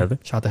playing the game.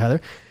 Shout to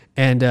Heather.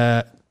 And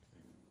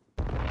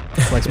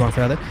flex mark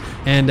for Heather.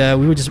 And I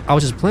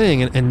was just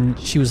playing, and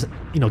she was,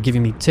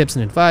 giving me tips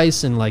and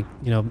advice, and like,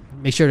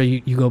 make sure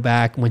you go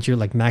back once you're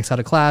like max out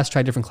a class,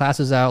 try different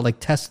classes out, like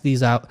test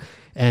these out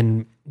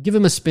and give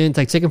them a spin,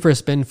 like take them for a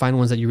spin, find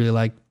ones that you really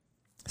like.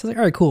 So I was like,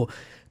 all right, cool.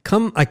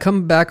 I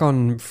come back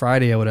on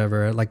Friday or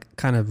whatever, like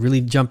kind of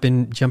really jump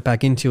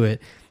back into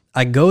it.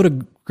 I go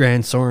to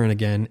Grand Soren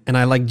again, and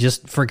I like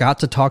just forgot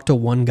to talk to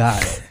one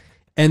guy.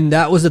 And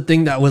that was the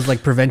thing that was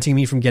like preventing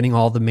me from getting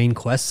all the main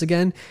quests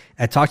again.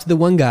 I talked to the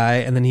one guy,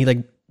 and then he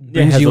like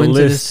brings you into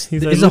this.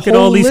 He's like, look at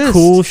all these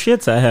cool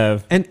shits I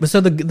have. And so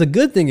the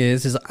good thing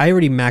is I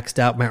already maxed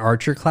out my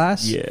archer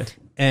class. Yeah.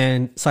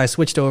 And so I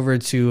switched over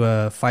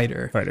to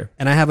fighter.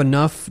 And I have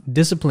enough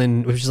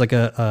discipline, which is like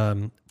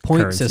a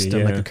point currency,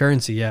 system, like a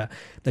currency,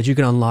 that you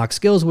can unlock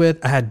skills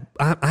with. I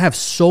have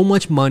so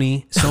much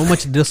money, so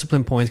much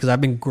discipline points, because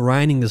I've been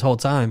grinding this whole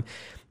time,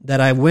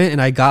 that I went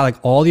and I got like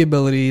all the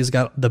abilities,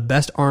 got the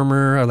best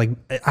armor. Like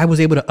I was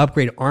able to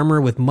upgrade armor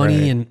with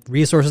money and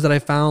resources that I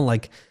found,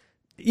 like,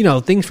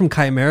 things from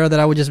Chimera that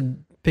I was just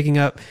picking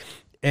up.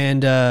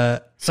 And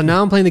so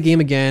now I'm playing the game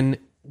again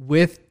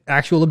with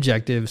actual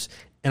objectives.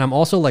 And I'm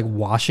also like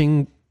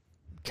washing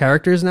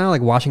characters now,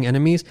 like washing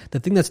enemies. The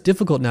thing that's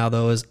difficult now,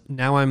 though, is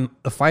now I'm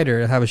a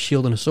fighter. I have a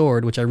shield and a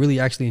sword, which I really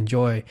actually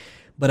enjoy.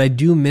 But I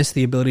do miss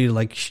the ability to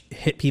like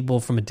hit people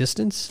from a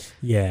distance.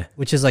 Yeah.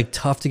 Which is like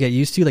tough to get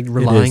used to, like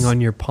relying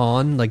on your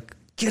pawn. Like,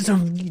 get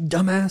some, you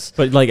dumbass.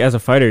 But like as a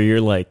fighter,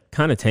 you're like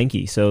kind of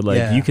tanky. So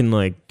like you can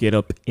like get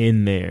up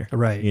in there.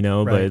 Right.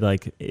 But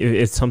like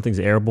if something's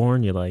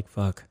airborne, you're like,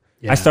 fuck.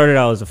 Yeah. I started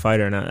out as a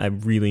fighter, and I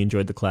really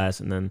enjoyed the class,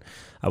 and then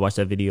I watched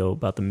that video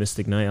about the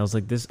Mystic Knight. I was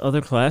like, "There's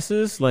other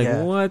classes? Like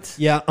what?"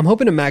 Yeah, I'm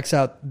hoping to max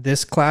out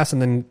this class and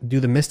then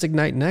do the Mystic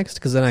Knight next,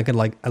 because then I could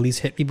like at least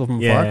hit people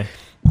from afar.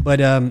 But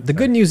the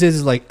good news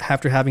is like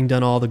after having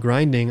done all the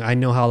grinding, I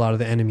know how a lot of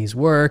the enemies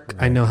work.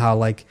 Right.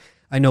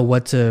 I know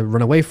what to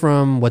run away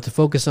from, what to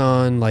focus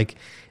on. Like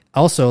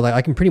also, like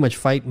I can pretty much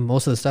fight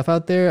most of the stuff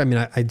out there. I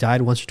mean, I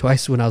died once or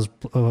twice when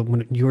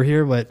when you were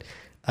here, but.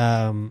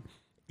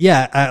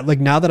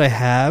 Like now that I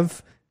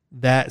have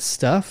that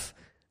stuff,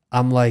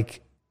 I'm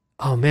like,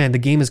 oh man, the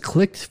game has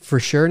clicked for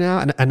sure now,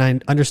 and I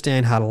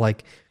understand how to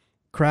like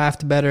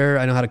craft better.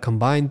 I know how to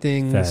combine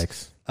things.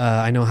 Facts.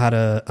 I know how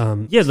to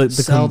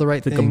sell the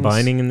right things. The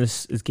combining in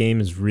this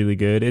game is really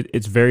good.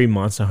 It's very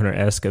Monster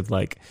Hunter-esque. Of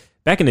like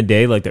back in the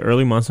day, like the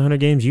early Monster Hunter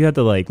games, you had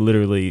to like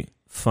literally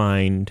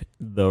find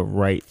the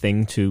right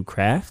thing to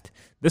craft.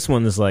 This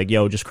one is like,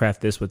 yo, just craft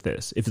this with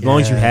this. As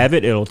long as you have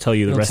it, it'll tell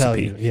you the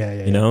recipe.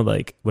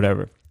 Like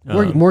whatever.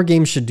 More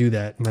games should do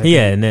that.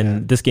 And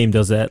then this game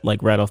does that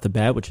like right off the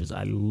bat, which is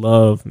I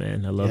love,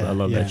 man. I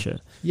love that shit.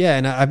 Yeah,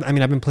 and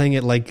I've been playing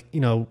it like,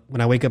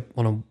 when I wake up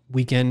on a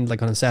weekend,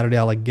 like on a Saturday,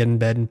 I'll like get in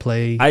bed and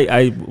play.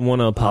 I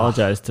want to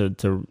apologize to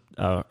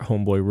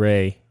homeboy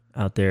Ray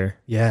out there.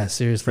 Yeah,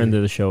 seriously. Friend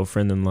of the show,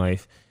 friend in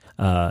life.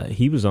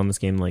 He was on this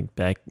game like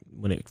back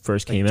when it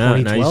first came out,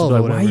 and I used to be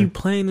like, why are you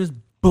playing this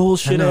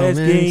bullshit ass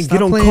game?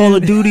 Get on Call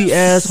of Duty,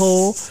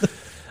 asshole.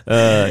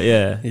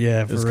 Yeah,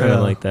 it's kind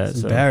of like that.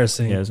 It's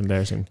embarrassing. Yeah, it's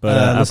embarrassing. But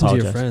I listen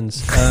apologize. to your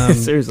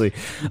friends. Seriously.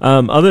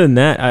 Other than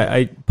that,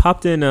 I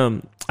popped in.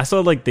 I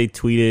saw like they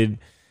tweeted.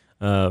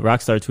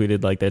 Rockstar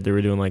tweeted like that they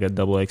were doing like a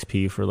double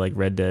XP for like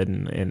Red Dead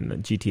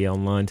and GTA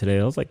Online today.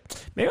 I was like,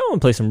 maybe I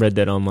want to play some Red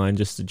Dead Online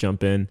just to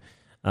jump in.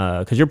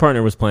 Because your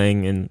partner was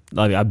playing, and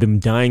like, I've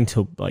been dying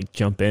to like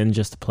jump in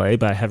just to play,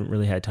 but I haven't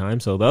really had time.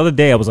 So the other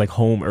day I was like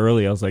home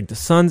early. I was like, the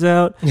sun's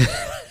out.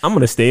 I'm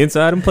gonna stay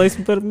inside and play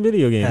some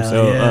video games.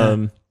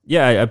 So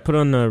I put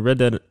on Red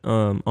Dead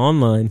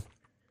Online,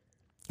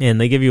 and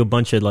they give you a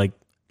bunch of like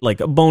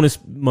a bonus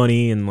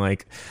money, and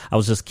like I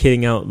was just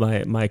kitting out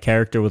my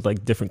character with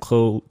like different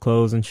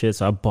clothes and shit.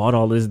 So I bought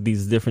all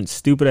these different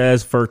stupid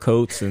ass fur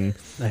coats, and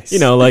nice.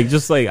 like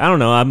just like I don't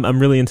know. I'm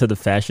really into the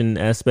fashion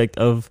aspect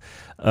of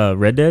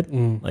Red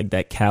Dead, like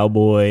that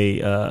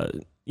cowboy. I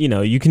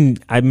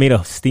made a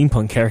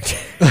steampunk character.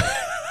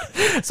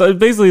 So it's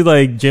basically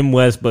like Jim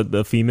West, but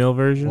the female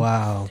version.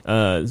 Wow.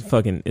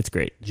 It's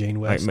great. Jane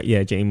West.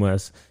 Jane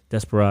West,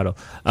 Desperado.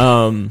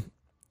 So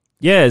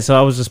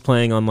I was just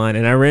playing online,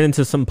 and I ran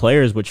into some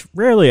players, which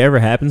rarely ever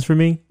happens for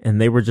me. And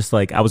they were just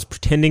like, I was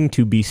pretending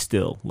to be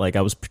still, like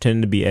I was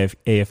pretending to be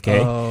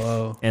AFK.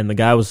 Oh. And the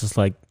guy was just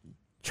like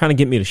trying to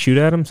get me to shoot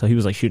at him, so he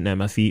was like shooting at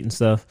my feet and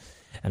stuff.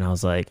 And I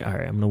was like, all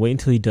right, I'm gonna wait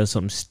until he does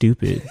something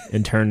stupid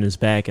and turn his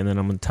back, and then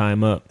I'm gonna tie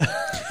him up.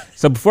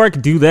 So before I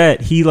could do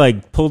that, he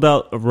like pulled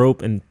out a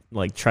rope and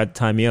like tried to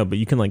tie me up, but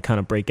you can like kind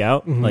of break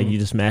out, like you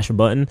just mash a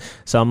button.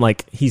 So I'm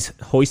like, he's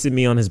hoisted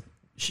me on his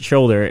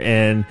shoulder,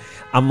 and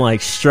I'm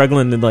like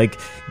struggling to like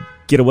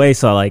get away.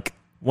 So like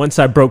once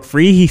I broke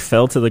free, he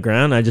fell to the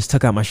ground. I just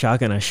took out my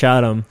shotgun, I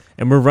shot him,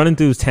 and we're running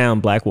through his town,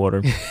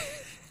 Blackwater.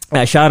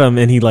 I shot him,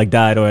 and he like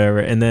died or whatever.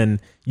 And then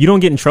you don't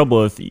get in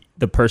trouble if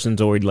the person's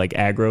already like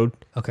aggroed,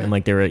 and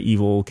like they're an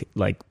evil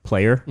like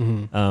player.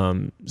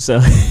 So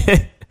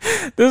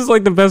this is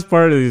like the best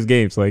part of these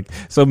games. Like,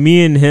 so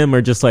me and him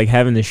are just like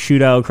having to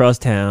shoot out across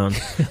town.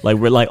 Like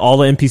we're like all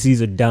the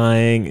NPCs are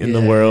dying in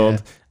the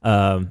world.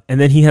 And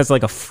then he has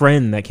like a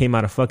friend that came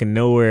out of fucking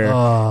nowhere,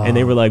 and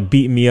they were like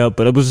beating me up,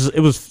 but it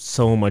was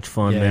so much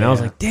fun, man. I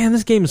was like, damn,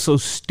 this game is so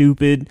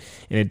stupid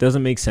and it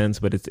doesn't make sense,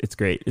 but it's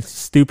great. It's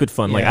stupid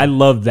fun. Like I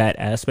love that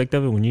aspect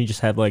of it when you just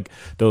have like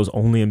those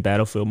only in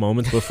Battlefield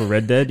moments, but for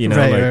Red Dead,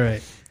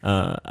 right.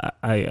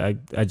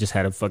 I just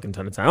had a fucking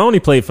ton of time. I only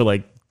played for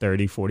like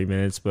 30-40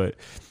 minutes, but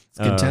it's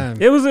a good time.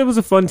 It was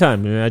a fun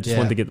time. I just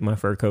wanted to get my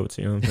fur coats,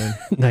 you know what I'm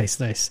saying?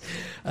 Nice.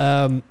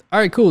 All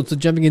right, cool. So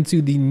jumping into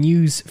the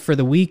news for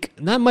the week,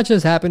 not much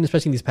has happened,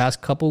 especially in these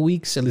past couple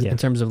weeks, at least in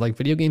terms of like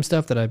video game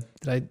stuff that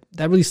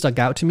really stuck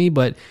out to me.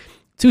 But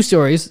two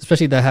stories,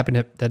 especially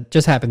that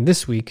just happened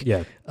this week.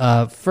 Yeah.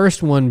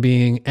 First one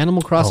being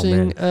Animal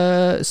Crossing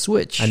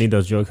Switch. I need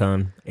those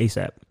Joy-Con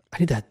ASAP. I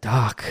need that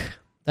dock.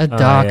 That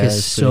dock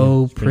is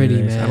so pretty,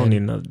 nice. Man. I don't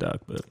need another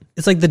dock, but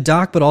it's like the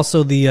dock, but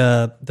also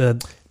the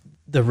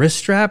wrist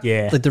strap.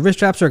 Yeah. Like the wrist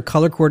straps are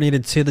color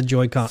coordinated to the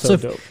Joy-Con. So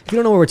if you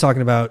don't know what we're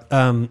talking about,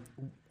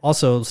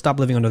 also stop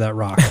living under that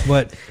rock.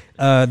 But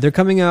they're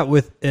coming out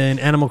with an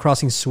Animal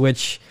Crossing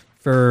Switch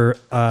for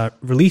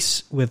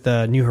release with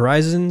New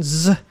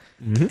Horizons.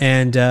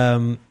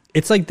 And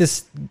it's like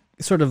this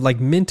sort of like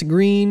mint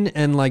green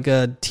and like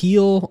a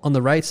teal on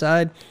the right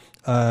side.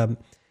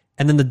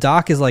 And then the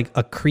dock is like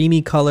a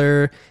creamy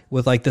color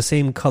with like the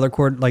same color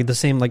cord, like the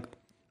same like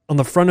on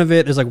the front of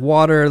it is like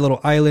water, a little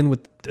island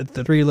with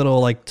the three little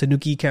like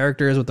Tanuki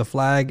characters with the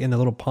flag and the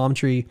little palm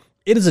tree.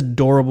 It is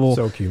adorable.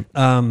 So cute.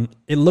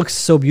 It looks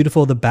so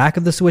beautiful. The back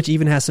of the Switch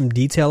even has some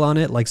detail on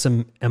it, like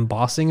some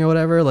embossing or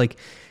whatever. Like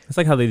it's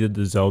like how they did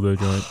the Zelda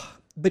joint.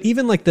 But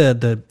even like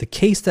the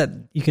case that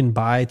you can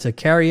buy to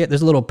carry it,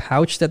 there's a little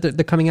pouch that they're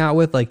coming out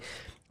with. Like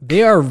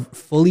they are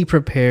fully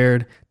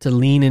prepared to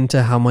lean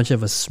into how much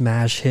of a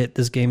smash hit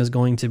this game is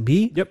going to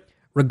be. Yep.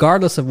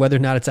 Regardless of whether or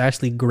not it's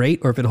actually great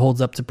or if it holds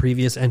up to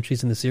previous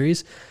entries in the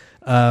series.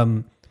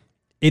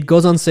 It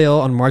goes on sale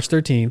on March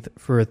 13th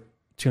for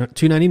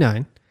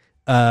 $299.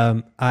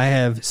 I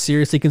have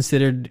seriously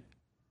considered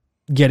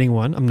getting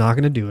one. I'm not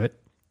going to do it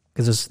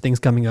because there's things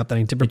coming up that I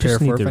need to prepare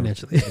for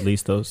financially.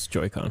 Release those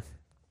Joy-Con.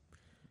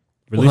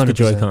 Release the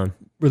Joy-Con.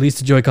 Release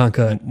the Joy-Con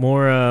cut.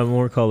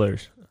 More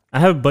colors. I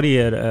have a buddy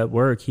at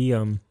work. He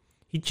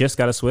just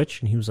got a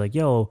Switch and he was like,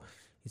 "Yo,"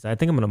 he's like, "I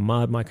think I'm gonna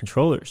mod my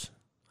controllers."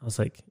 I was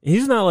like,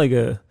 he's not like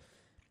a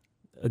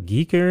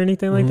geek or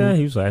anything like that.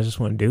 He was like, "I just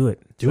want to do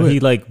it." He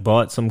like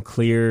bought some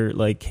clear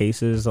like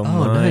cases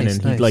online and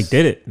he like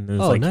did it, and it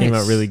was came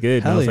out really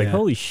good. And I was like,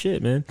 "Holy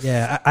shit, man!"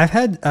 Yeah,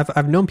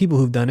 I've known people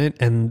who've done it,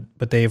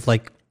 but they've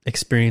like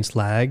experienced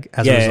lag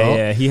as a result.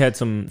 Yeah, he had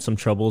some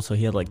trouble, so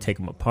he had like take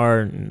them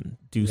apart and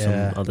do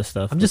some other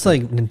stuff. I'm just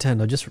like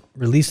Nintendo, just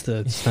release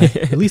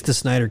the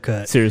Snyder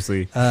cut.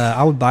 Seriously,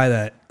 I would buy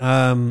that.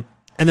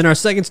 And then our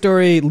second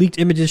story: leaked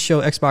images show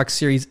Xbox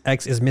Series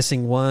X is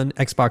missing one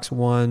Xbox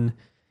One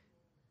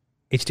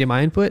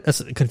HDMI input. That's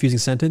a confusing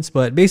sentence,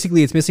 but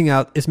basically it's missing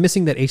that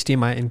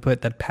HDMI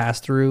input that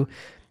passed through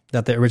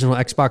that the original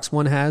Xbox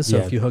One has. So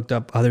if you hooked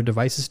up other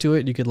devices to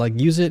it, you could like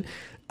use it.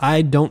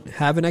 I don't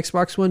have an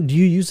Xbox One. Do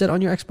you use that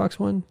on your Xbox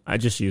One? I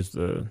just use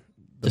the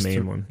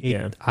main one.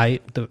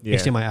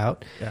 HDMI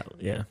out.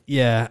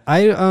 Yeah.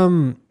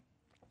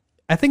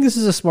 I think this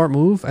is a smart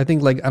move. I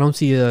think like I don't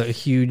see a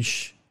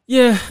huge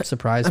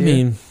surprise. I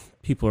mean,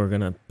 people are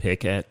gonna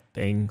pick at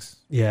things.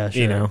 Yeah,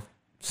 sure. You know,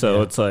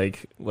 so it's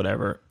like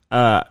whatever.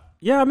 I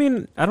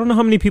mean, I don't know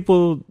how many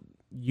people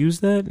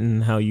use that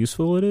and how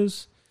useful it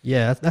is.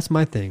 Yeah, that's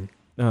my thing.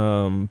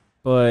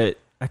 But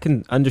I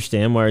can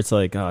understand where it's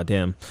like, oh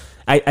damn.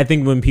 I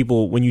think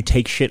when you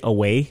take shit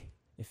away,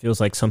 it feels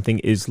like something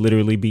is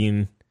literally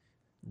being,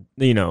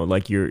 you know,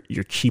 like you're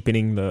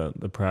cheapening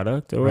the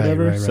product or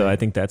whatever. Right. So I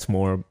think that's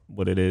more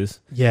what it is.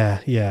 Yeah.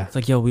 It's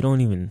like, yo, you don't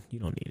need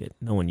it.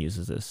 No one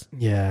uses this.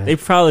 Yeah.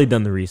 They've probably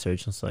done the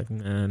research. It's like,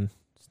 man,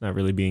 it's not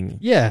really being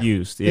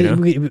used. You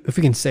know? If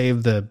we can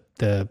save the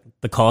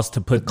cost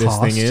to put this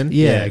thing in.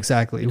 Yeah,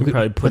 exactly. You can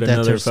probably put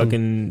another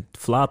fucking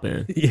flop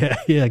in. Yeah,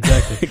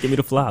 exactly. Give me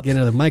the flops. Get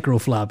another micro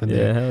flop in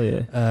there. Yeah, hell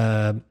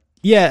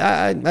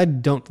yeah. I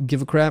don't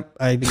give a crap.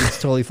 I think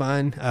it's totally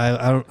fine.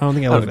 I don't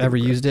think I would have ever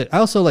used it. I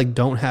also like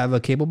don't have a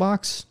cable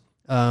box,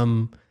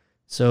 so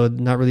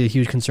not really a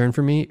huge concern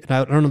for me. And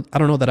I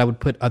don't know that I would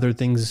put other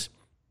things,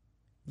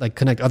 like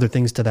connect other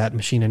things to that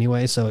machine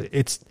anyway. So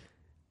it's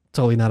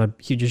totally not a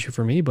huge issue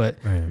for me. But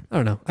I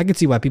don't know. I can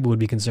see why people would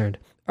be concerned.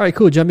 All right,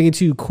 cool. Jumping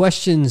into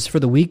questions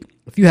for the week.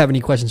 If you have any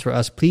questions for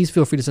us, please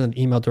feel free to send an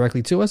email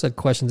directly to us at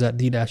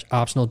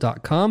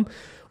questions@d-optional.com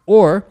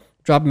or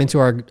drop them into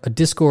our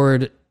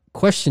Discord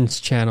questions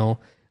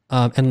channel.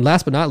 And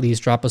last but not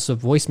least, drop us a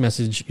voice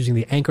message using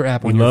the Anchor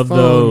app on your phone.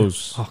 We love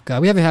those. Oh,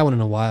 God, we haven't had one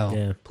in a while.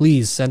 Yeah.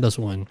 Please send us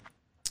one.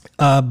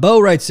 Bo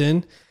writes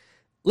in,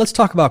 let's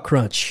talk about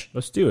crunch.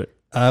 Let's do it.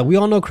 We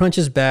all know crunch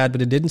is bad,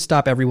 but it didn't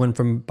stop everyone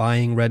from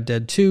buying Red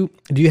Dead 2.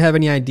 Do you have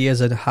any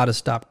ideas on how to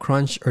stop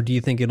crunch, or do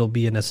you think it'll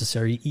be a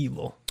necessary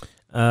evil?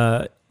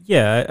 I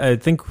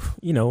think,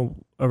 you know,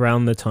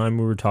 around the time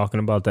we were talking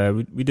about that,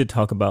 we did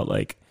talk about,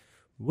 like,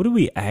 what do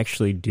we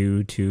actually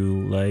do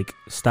to, like,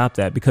 stop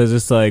that? Because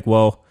it's like,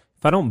 well,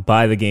 if I don't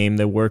buy the game,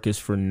 the work is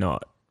for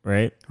naught,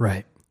 right?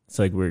 Right. It's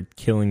like we're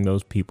killing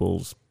those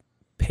people's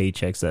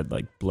paychecks that,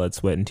 like, blood,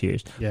 sweat, and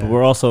tears. Yeah. But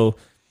we're also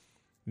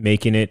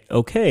making it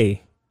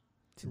okay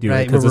to do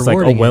it, because it's like,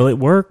 oh, well, it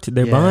worked.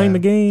 They're buying the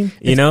game,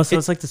 you know. So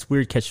it's like this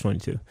weird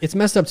catch-22. It's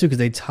messed up too because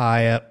they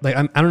tie up. Like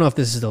I don't know if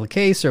this is still the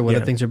case or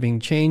whether things are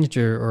being changed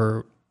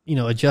or you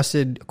know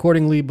adjusted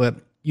accordingly. But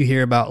you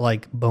hear about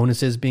like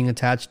bonuses being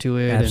attached to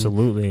it.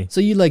 Absolutely.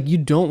 So you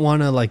don't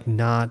want to like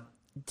not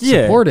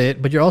support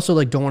it, but you're also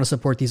like don't want to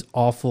support these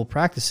awful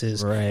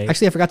practices. Right.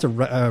 Actually, I forgot to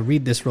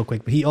read this real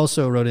quick, but he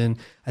also wrote in,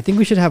 I think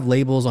we should have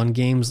labels on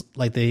games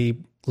like they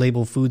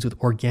label foods with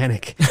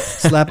organic.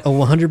 Slap a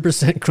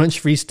 100%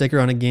 crunch-free sticker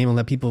on a game and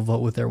let people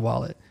vote with their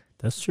wallet.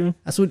 That's true.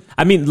 That's what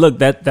I mean. Look,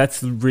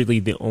 that's really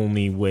the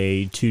only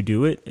way to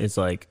do it. It's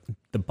like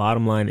the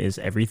bottom line is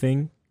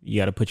everything. You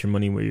got to put your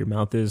money where your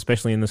mouth is,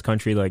 especially in this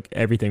country. Like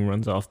everything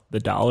runs off the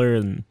dollar,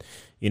 and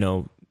you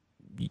know,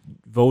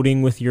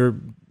 voting with your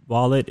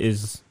wallet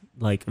is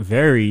like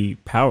very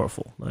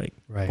powerful. Like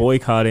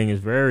boycotting is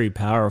very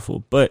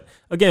powerful. But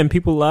again,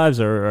 people's lives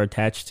are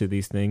attached to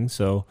these things,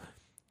 so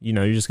you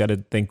know, you just got to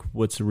think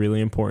what's really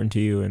important to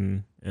you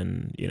and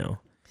you know,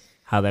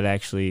 how that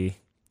actually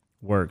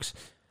works.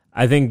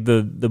 I think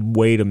the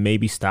way to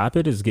maybe stop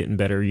it is getting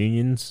better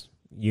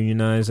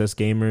unionized as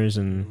gamers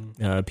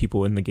and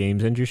people in the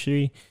games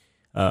industry.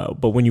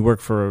 But when you work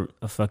for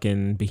a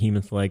fucking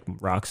behemoth like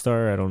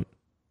Rockstar,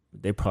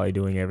 they're probably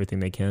doing everything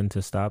they can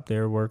to stop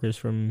their workers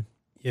from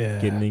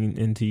getting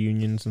into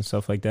unions and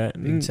stuff like that.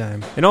 Big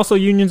time. And also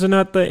unions are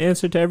not the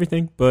answer to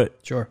everything, but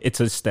it's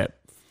a step.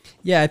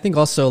 Yeah, I think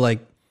also like,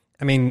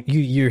 I mean,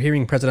 you're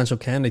hearing presidential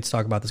candidates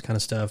talk about this kind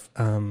of stuff.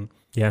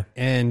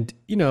 And,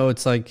 you know,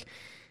 it's like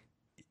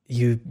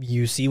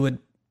you see what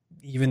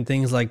even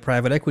things like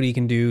private equity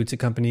can do to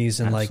companies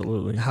and like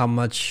how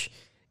much,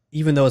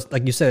 even though it's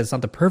like you said, it's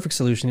not the perfect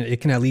solution, it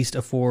can at least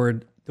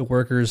afford the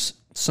workers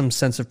some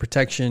sense of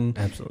protection.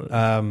 Absolutely.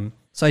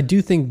 So I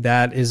do think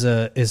that is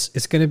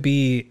it's going to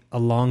be a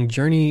long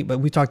journey, but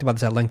we talked about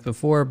this at length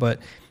before, but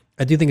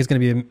I do think it's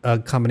going to be a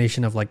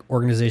combination of like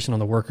organization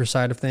on the worker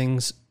side of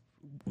things,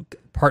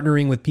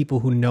 partnering with people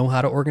who know how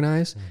to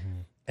organize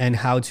and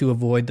how to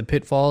avoid the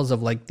pitfalls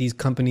of like these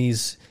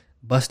companies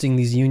busting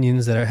these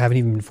unions that haven't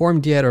even been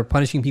formed yet or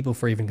punishing people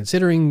for even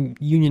considering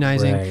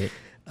unionizing.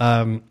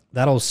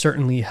 That'll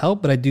certainly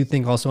help, but I do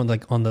think also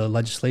on the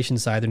legislation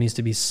side, there needs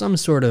to be some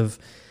sort of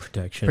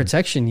protection.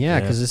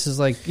 Because this is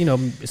like, you know,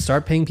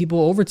 start paying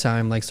people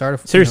overtime, like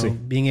seriously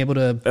being able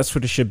to. That's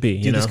what it should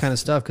be. Do this kind of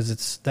stuff because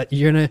it's that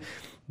you're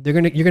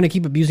gonna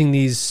keep abusing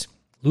these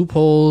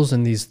loopholes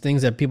and these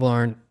things that people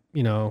aren't,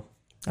 you know.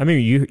 I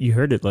mean, you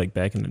heard it like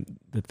back in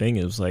the thing.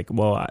 It was like,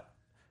 well,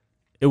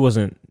 it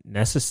wasn't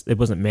it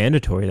wasn't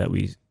mandatory that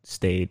we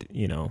stayed,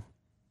 you know,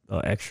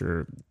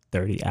 extra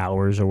 30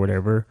 hours or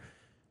whatever.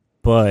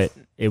 But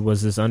it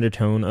was this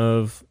undertone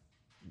of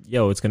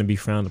yo, it's going to be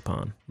frowned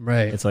upon.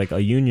 Right. It's like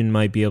a union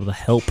might be able to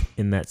help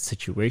in that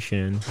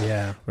situation.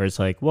 Yeah. Where it's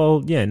like,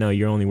 well, yeah, no,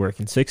 you're only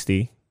working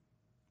 60.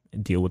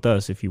 Deal with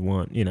us if you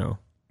want, you know.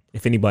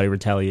 If anybody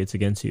retaliates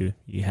against you,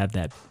 you have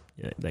that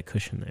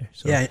cushion there.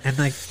 So. Yeah, and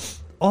like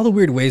all the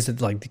weird ways that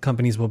like the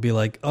companies will be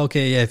like,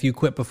 okay, yeah, if you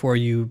quit before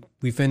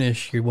we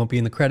finish, you won't be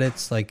in the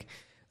credits. Like,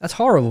 that's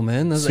horrible,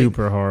 man. That's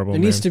super horrible.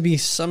 There needs to be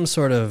some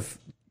sort of,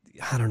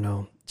 I don't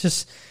know,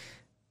 just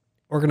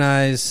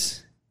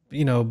organize,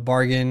 you know,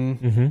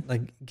 bargain,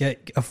 like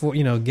get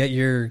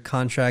your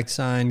contract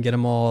signed, get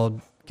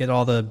all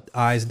the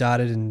I's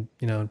dotted and,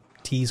 you know,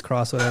 T's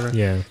crossed, whatever.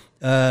 Yeah.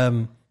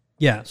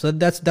 Yeah. So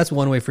that's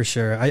one way for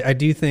sure. I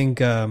do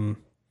think, I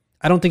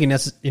don't think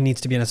it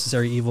needs to be a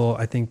necessary evil.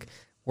 I think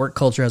work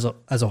culture as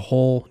a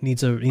whole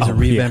needs a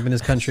revamp in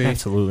this country.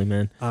 Absolutely,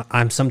 man.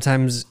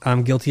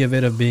 I'm guilty of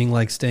it, of being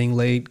like staying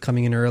late,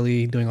 coming in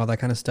early, doing all that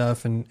kind of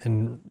stuff,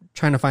 and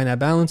trying to find that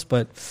balance.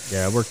 But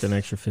yeah, I worked an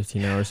extra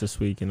 15 hours this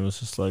week, and it was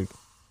just like,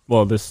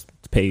 well, this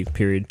pay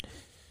period,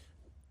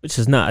 which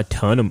is not a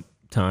ton of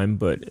time,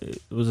 but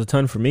it was a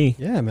ton for me.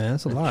 Yeah, man,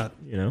 that's a lot.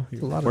 You know,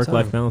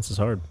 work-life balance is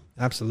hard.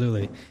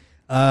 Absolutely.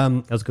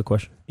 That was a good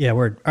question. Yeah,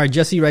 word. All right,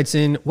 Jesse writes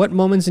in, what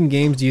moments in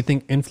games do you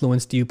think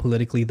influenced you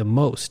politically the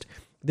most?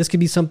 This could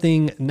be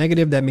something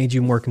negative that made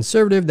you more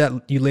conservative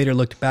that you later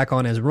looked back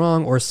on as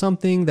wrong, or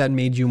something that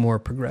made you more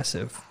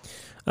progressive.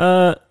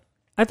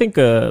 I think,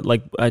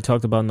 like I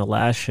talked about in the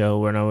last show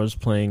when I was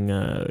playing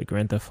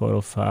Grand Theft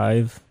Auto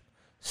 5,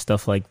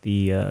 stuff like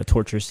the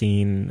torture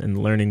scene and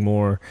learning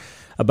more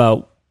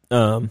about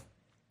how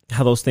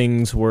those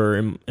things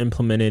were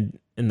implemented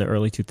in the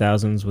early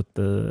 2000s with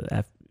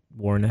the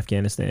war in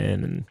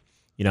Afghanistan, and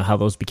you know how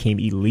those became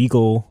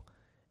illegal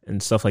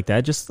and stuff like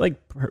that. Just like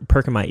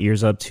perking my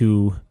ears up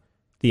to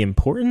the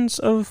importance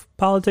of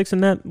politics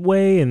in that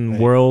way, and right.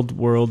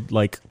 world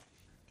like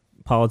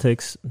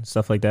politics and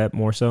stuff like that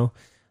more so.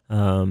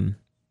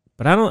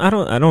 But I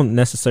don't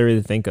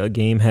necessarily think a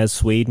game has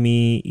swayed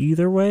me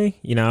either way.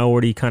 You know, I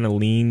already kind of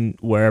lean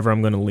wherever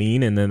I'm going to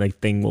lean, and then the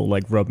thing will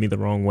like rub me the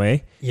wrong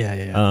way.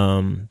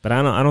 Yeah. But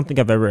I don't think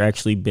I've ever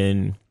actually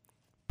been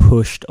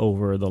pushed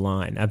over the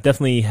line. I've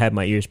definitely had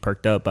my ears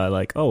perked up by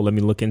like, oh, let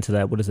me look into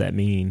that. What does that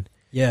mean?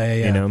 Yeah.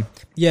 You know?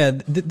 Yeah.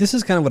 This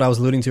is kind of what I was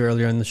alluding to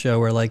earlier in the show,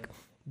 where like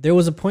there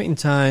was a point in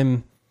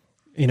time,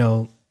 you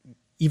know,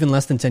 even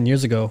less than 10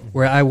 years ago,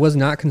 where I was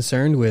not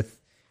concerned with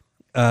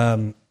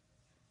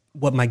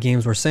what my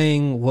games were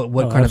saying,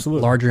 what kind absolutely.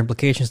 of larger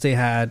implications they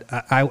had.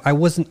 I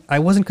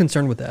wasn't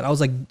concerned with that. I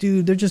was like,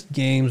 dude, they're just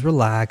games,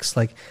 relax.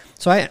 Like,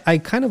 so I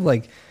kind of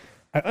like,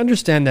 I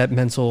understand that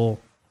mental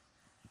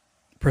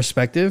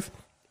perspective,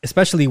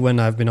 especially when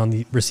I've been on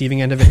the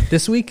receiving end of it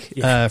this week,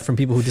 from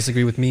people who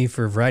disagree with me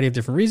for a variety of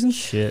different reasons.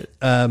 Shit.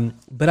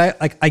 But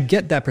I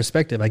get that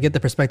perspective. I get the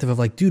perspective of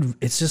like, dude,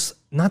 it's just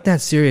not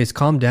that serious.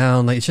 Calm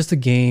down. Like, it's just a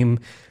game.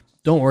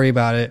 Don't worry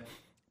about it.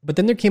 But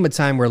then there came a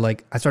time where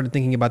like I started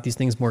thinking about these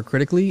things more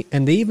critically,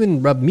 and they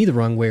even rubbed me the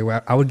wrong way,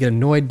 where I would get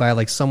annoyed by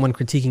like someone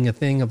critiquing a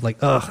thing of like,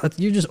 ugh,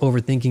 you're just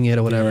overthinking it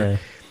or whatever. Yeah.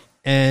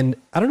 And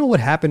I don't know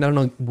what happened. I don't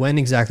know when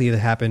exactly that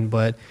happened,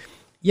 but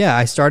yeah,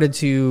 I started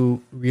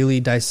to really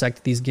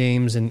dissect these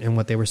games and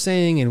what they were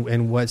saying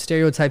and what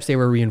stereotypes they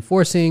were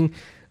reinforcing.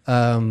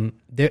 You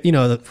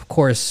know, of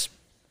course,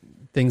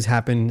 things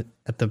happened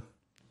at the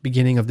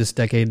beginning of this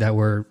decade that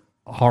were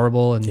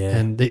horrible,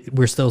 and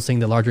we're still seeing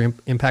the larger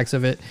impacts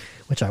of it,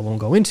 which I won't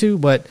go into.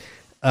 But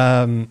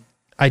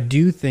I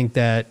do think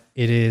that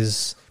it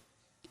is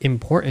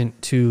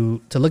important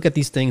to look at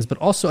these things, but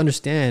also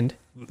understand,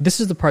 this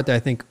is the part that I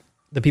think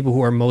the people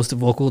who are most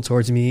vocal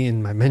towards me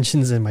in my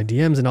mentions and my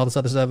DMs and all this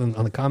other stuff and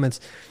on the comments,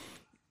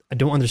 I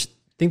don't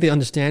think they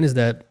understand, is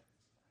that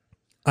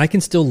I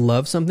can still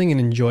love something and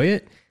enjoy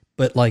it,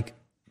 but like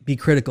be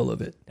critical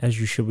of it. As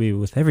you should be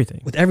with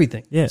everything. With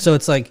everything. Yeah. So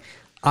it's like,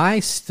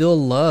 I still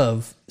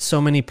love so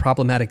many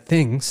problematic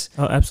things.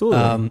 Oh,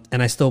 absolutely.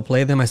 And I still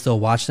play them. I still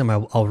watch them.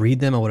 I'll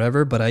read them or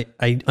whatever, but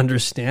I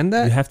understand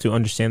that. You have to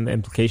understand the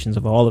implications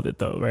of all of it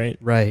though, right?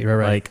 Right.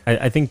 Like,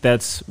 I think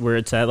that's where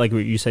it's at. Like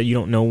what you said, you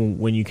don't know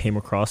when you came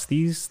across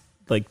these,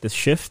 like the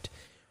shift,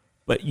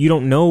 but you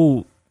don't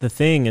know the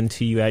thing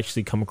until you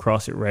actually come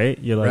across it, right?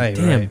 You're like,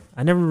 damn,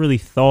 I never really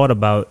thought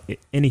about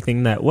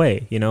anything that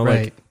way, you know?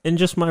 Like in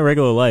just my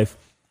regular life,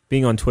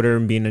 being on Twitter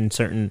and being in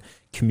certain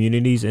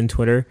communities in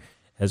Twitter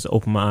has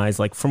opened my eyes,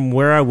 like from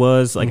where I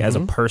was like as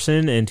a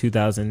person in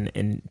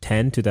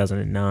 2010,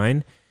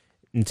 2009,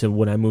 into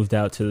when I moved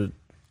out to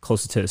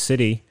closer to the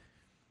city,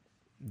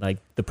 like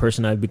the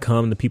person I've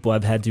become, the people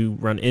I've had to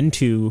run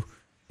into,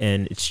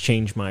 and it's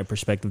changed my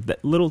perspective.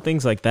 That little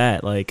things like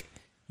that, like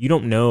you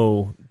don't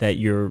know that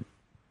you're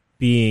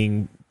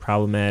being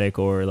problematic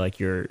or like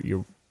you're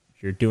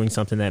doing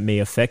something that may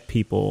affect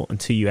people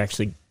until you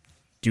actually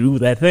do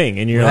that thing,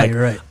 and you're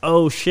like,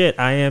 oh shit,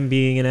 I am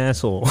being an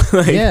asshole.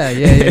 Like,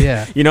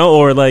 yeah. You know,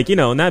 or like, you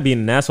know, not being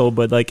an asshole,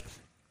 but like,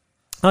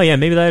 oh yeah,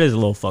 maybe that is a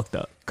little fucked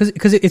up.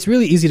 Because it's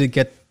really easy to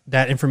get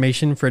that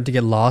information for it to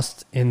get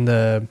lost in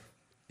the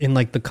in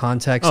like the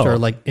context or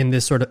like in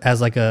this sort of as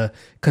like a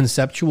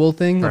conceptual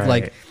thing of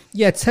like,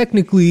 yeah,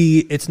 technically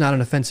it's not an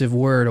offensive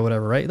word or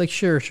whatever, right? Like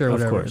sure,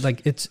 whatever.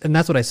 Like and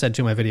that's what I said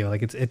to my video.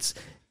 Like it's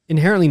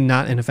inherently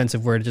not an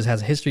offensive word. It just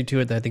has a history to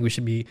it that I think we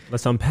should be.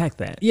 Let's unpack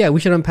that. Yeah, we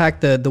should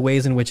unpack the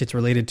ways in which it's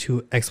related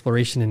to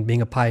exploration and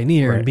being a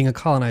pioneer and being a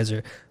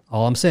colonizer.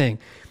 All I'm saying.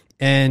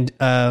 And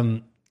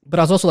but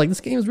I was also like,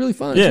 this game is really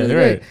fun. It's really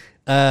great.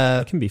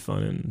 It can be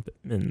fun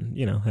and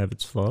have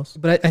its flaws.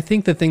 But I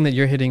think the thing that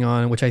you're hitting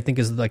on, which I think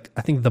is like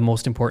I think the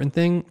most important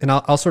thing, and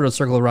I'll sort of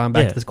circle around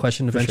back to this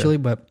question eventually,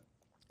 but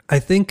I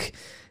think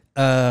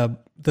the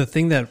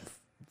thing that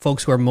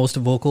folks who are most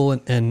vocal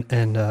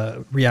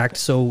and react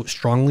so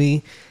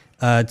strongly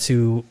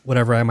to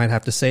whatever I might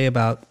have to say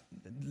about,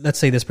 let's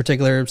say, this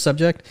particular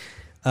subject,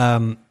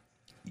 9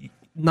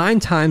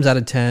 times out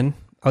of 10,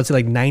 I would say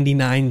like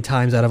 99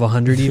 times out of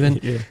 100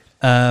 even,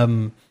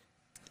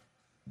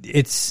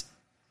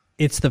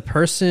 it's the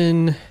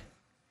person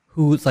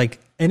who's like,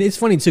 and it's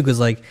funny too, because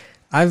like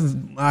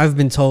I've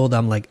been told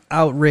I'm like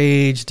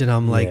outraged and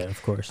I'm like,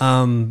 of course,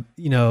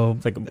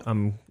 it's like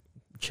I'm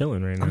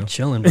chilling right now. I'm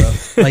chilling, bro.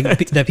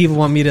 Like that people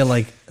want me to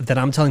like, that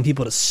I'm telling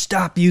people to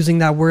stop using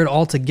that word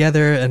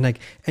altogether. And like,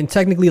 and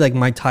technically like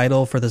my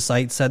title for the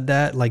site said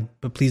that, like,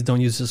 but please don't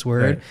use this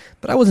word. Right.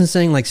 But I wasn't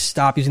saying like,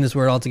 stop using this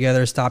word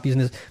altogether, stop using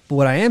this. But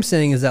what I am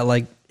saying is that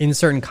like in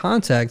certain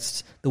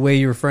contexts, the way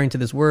you're referring to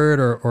this word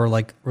or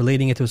like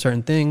relating it to a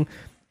certain thing,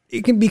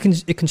 it can be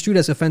construed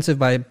as offensive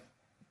by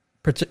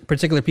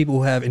particular people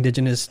who have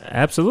indigenous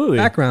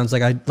backgrounds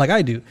like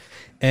I do.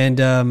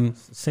 And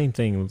same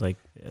thing with like,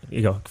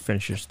 you go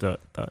finish your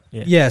thought.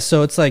 Yeah.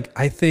 So it's like,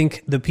 I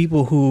think the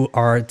people who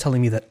are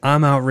telling me that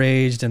I'm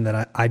outraged and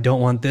that I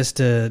don't want this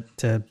to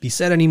be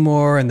said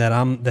anymore and that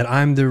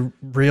I'm the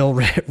real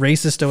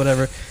racist or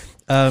whatever.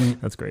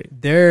 That's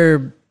great.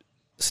 They're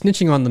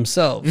snitching on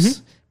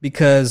themselves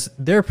because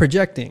they're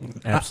projecting.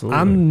 Absolutely.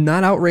 I'm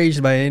not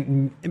outraged by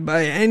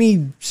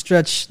any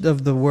stretch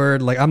of the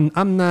word. Like I'm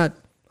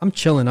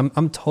chilling.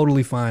 I'm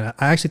totally fine.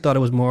 I actually thought it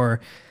was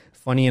more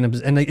funny and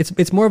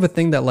it's more of a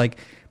thing that like,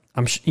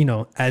 as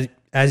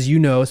you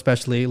know,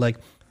 especially like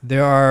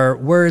there are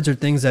words or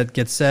things that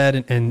get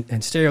said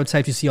and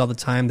stereotypes you see all the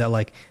time that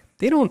like,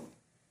 they don't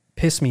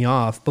piss me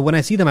off, but when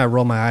I see them, I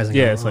roll my eyes and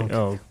go, it's like,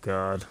 oh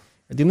God,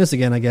 we're doing this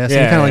again, I guess.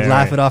 And you kind of like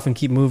laugh it off and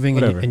keep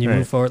moving and you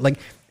move forward. Like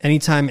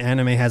anytime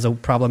anime has a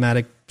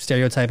problematic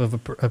stereotype of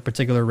a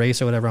particular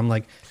race or whatever, I'm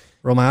like,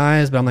 roll my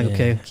eyes, but I'm like,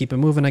 okay, keep it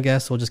moving, I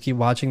guess. We'll just keep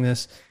watching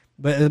this.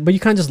 But you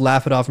kind of just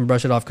laugh it off and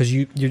brush it off because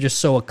you're just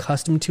so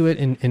accustomed to it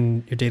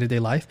in your day-to-day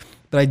life.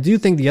 But I do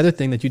think the other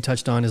thing that you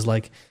touched on is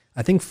like,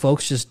 I think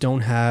folks just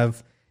don't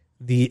have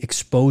the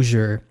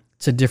exposure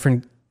to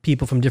different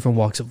people from different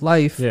walks of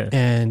life. Yeah.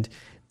 And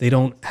they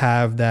don't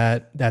have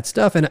that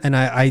stuff. And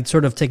I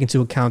sort of take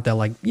into account that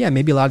like, yeah,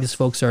 maybe a lot of these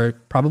folks are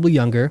probably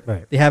younger.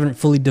 Right. They haven't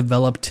fully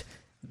developed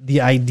the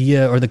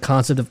idea or the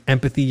concept of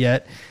empathy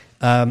yet.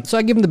 So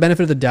I give them the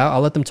benefit of the doubt.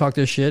 I'll let them talk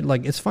their shit.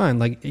 Like, it's fine.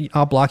 Like,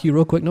 I'll block you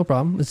real quick. No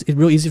problem. It's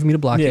real easy for me to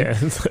block you.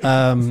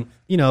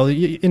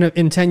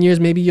 In 10 years,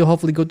 maybe you'll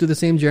hopefully go through the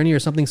same journey or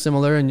something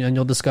similar and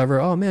you'll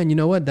discover, oh man, you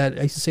know what? That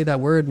I used to say that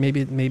word.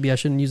 Maybe I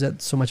shouldn't use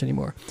that so much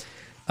anymore.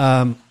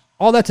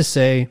 All that to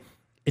say,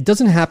 it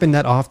doesn't happen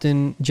that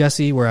often,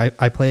 Jesse, where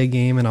I play a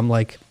game and I'm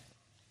like,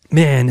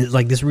 man,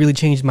 like this really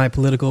changed my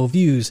political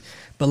views.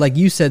 But like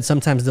you said,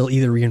 sometimes they'll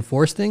either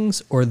reinforce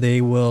things or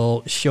they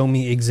will show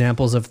me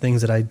examples of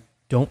things that I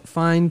don't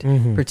find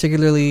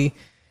particularly,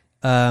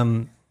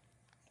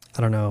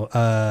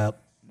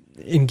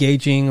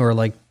 engaging or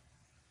like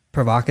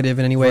provocative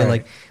in any way. Right.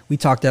 Like we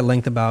talked at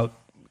length about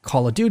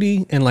Call of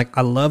Duty and like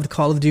I loved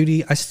Call of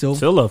Duty. I still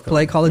love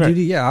play Call of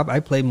Duty. Yeah, I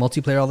play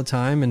multiplayer all the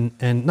time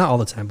and not all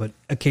the time, but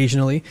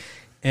occasionally.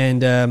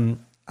 And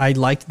I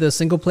liked the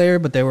single player,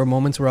 but there were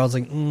moments where I was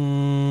like,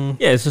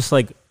 yeah, it's just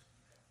like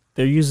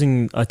they're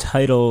using a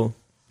title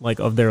like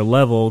of their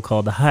level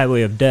called the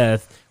Highway of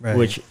Death,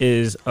 which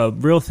is a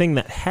real thing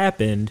that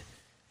happened.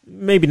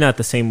 Maybe not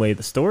the same way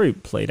the story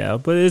played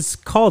out, but it's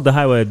called the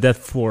Highway of Death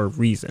for a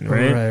reason,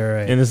 right?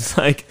 Right. And it's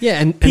like,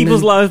 and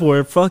people's lives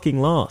were fucking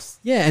lost.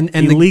 Yeah, and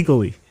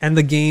illegally. And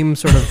the game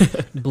sort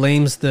of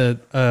blames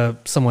the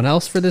someone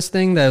else for this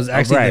thing that was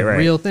actually the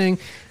real thing.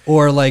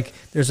 Or like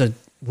there's a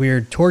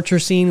weird torture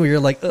scene where you're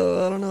like,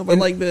 oh, I don't know if I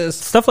like this.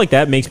 Stuff like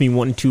that makes me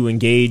want to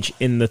engage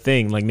in the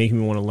thing, like making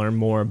me want to learn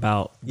more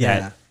about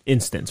that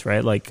instance,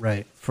 right? Like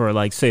for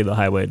like, say, the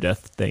Highway of Death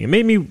thing. It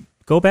made me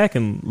go back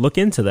and look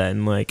into that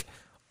and like,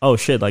 oh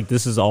shit, like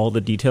this is all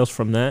the details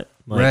from that.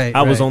 Like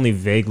I was only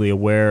vaguely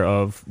aware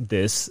of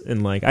this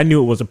and like I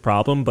knew it was a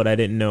problem, but I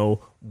didn't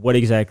know what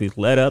exactly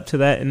led up to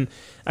that. And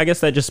I guess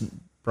that just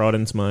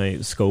broadens my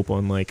scope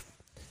on like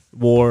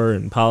war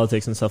and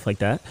politics and stuff like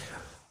that.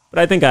 But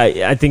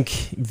I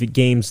think the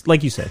games,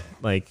 like you said,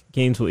 like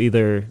games will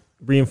either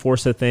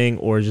reinforce a thing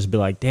or just be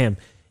like, damn,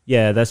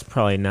 yeah, that's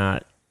probably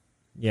not.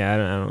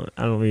 Yeah,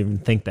 I don't even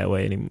think that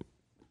way anymore.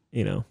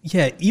 You know.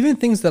 Yeah, even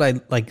things that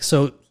I like.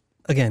 So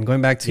again,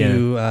 going back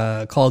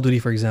to Call of Duty,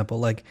 for example,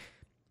 like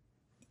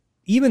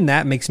even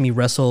that makes me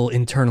wrestle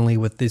internally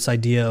with this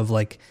idea of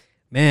like,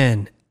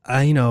 man,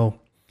 I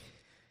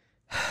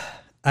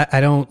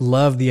don't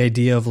love the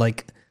idea of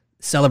like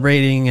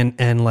celebrating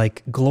and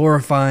like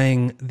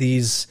glorifying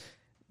these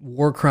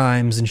war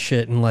crimes and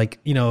shit, and like,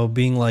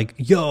 being like,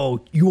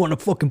 yo, you want to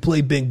fucking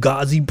play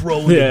Benghazi, bro,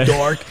 in the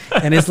dark?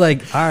 And it's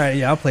like, all right,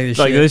 yeah, I'll play this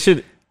shit. Like, this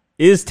shit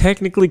is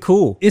technically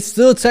cool. It's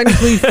still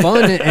technically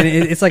fun, and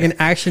it's like an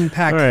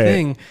action-packed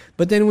thing.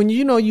 But then when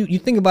you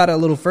think about it a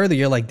little further,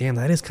 you're like, damn,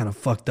 that is kind of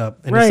fucked up.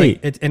 And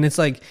it's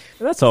like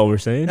that's all we're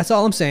saying. That's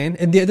all I'm saying.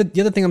 And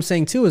the other thing I'm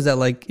saying too is that,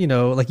 like,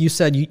 like you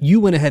said, you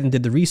went ahead and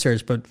did the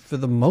research, but for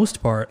the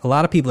most part, a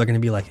lot of people are going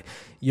to be like,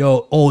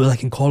 yo,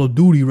 like in Call of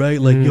Duty,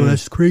 right? Like, yo,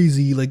 that's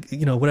crazy. Like,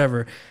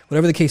 whatever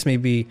the case may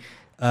be.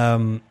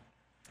 Yeah,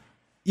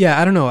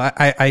 I don't know.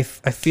 I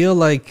feel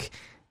like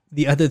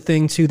the other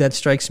thing too that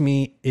strikes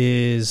me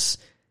is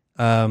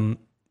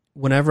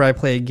whenever I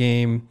play a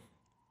game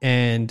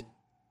and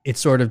it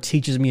sort of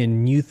teaches me a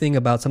new thing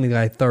about something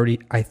that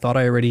I thought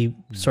I already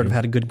sort of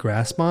had a good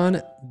grasp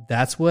on.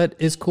 That's what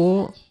is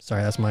cool.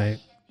 Sorry, that's my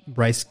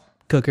rice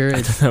cooker.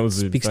 It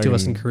speaks to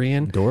us in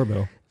Korean.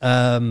 Doorbell.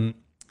 The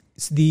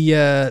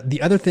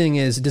other thing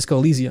is Disco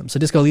Elysium. So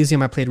Disco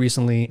Elysium I played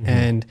recently,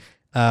 and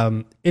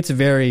it's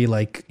very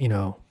like,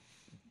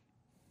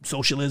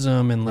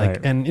 socialism and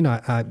like, and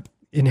I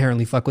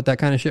inherently fuck with that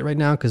kind of shit right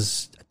now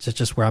because it's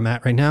just where I'm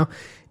at right now.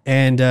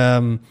 And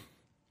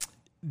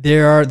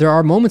there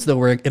are moments though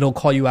where it'll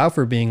call you out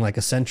for being like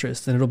a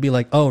centrist, and it'll be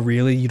like, oh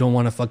really, you don't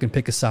want to fucking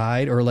pick a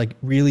side, or like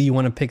really you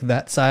want to pick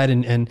that side,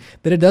 and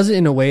but it does it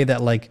in a way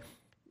that like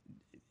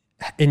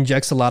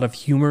injects a lot of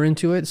humor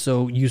into it,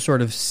 so you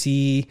sort of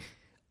see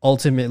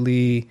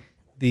ultimately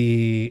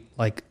the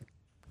like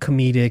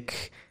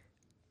comedic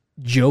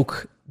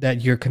joke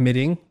that you're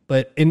committing,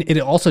 but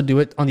it'll also do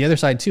it on the other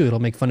side too. It'll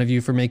make fun of you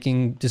for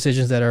making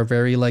decisions that are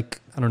very like,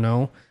 I don't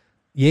know,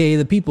 yay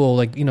the people,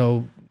 like,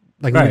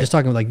 like we were just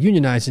talking about, like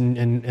unionize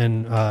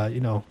and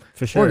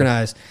for sure.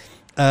 organize.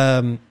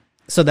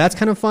 So that's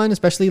kind of fun,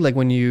 especially like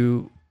when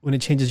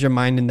it changes your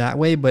mind in that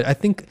way. But I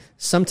think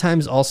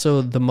sometimes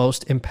also the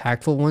most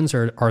impactful ones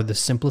are the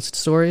simplest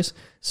stories.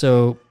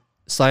 So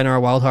Sayonara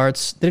Wild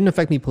Hearts didn't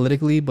affect me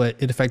politically, but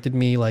it affected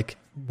me like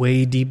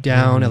way deep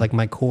down at like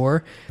my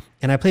core.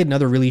 And I played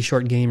another really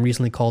short game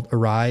recently called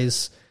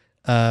Arise,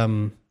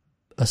 A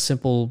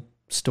Simple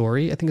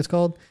Story, I think it's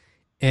called.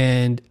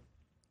 And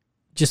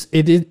just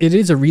it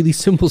is a really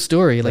simple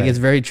story. Like, it's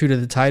very true to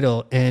the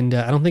title. And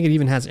I don't think it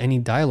even has any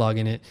dialogue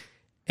in it.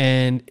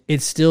 And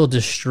it still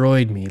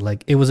destroyed me.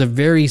 Like, it was a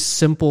very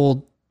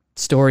simple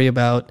story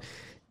about,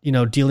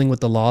 dealing with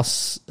the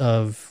loss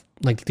of,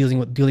 like, dealing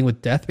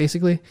with death,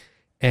 basically.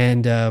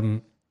 And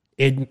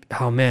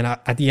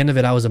at the end of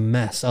it, I was a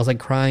mess. I was like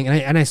crying,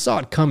 and I saw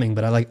it coming,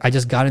 but I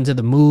just got into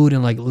the mood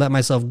and like let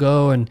myself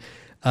go and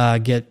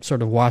get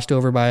sort of washed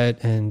over by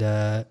it. And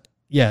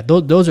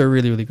those are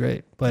really, really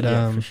great. But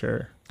for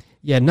sure.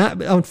 Yeah,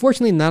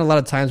 unfortunately not a lot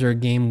of times where a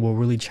game will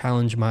really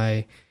challenge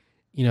my,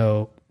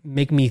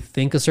 make me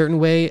think a certain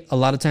way. A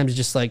lot of times it's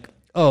just like,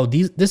 oh,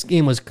 this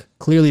game was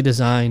clearly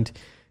designed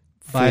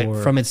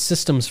from its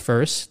systems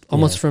first,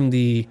 almost from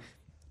the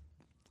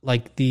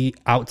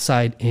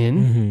outside in.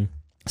 Mm-hmm.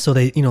 So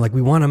they, like,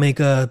 we want to make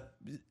a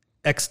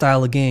X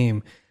style of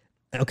game.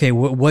 Okay,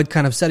 what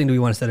kind of setting do we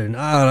want to set it in?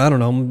 I don't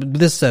know,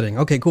 this setting.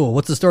 Okay, cool.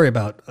 What's the story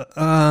about?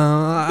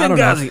 I don't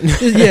know.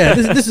 This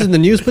is in the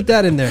news. Put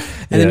that in there.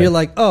 And then you're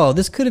like, oh,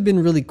 this could have been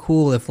really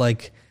cool if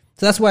like.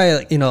 So that's why,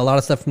 a lot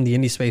of stuff from the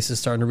indie space is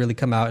starting to really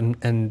come out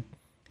and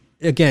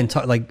again,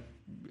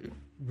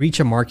 reach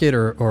a market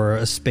or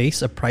a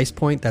space, a price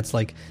point that's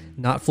like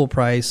not full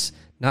price,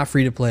 not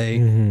free to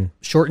play,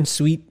 short and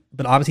sweet,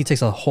 but obviously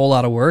takes a whole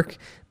lot of work.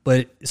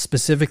 But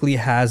specifically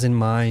has in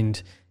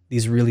mind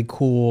these really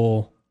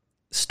cool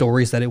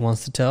stories that it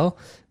wants to tell,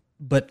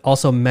 but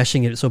also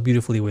meshing it so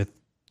beautifully with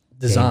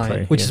design,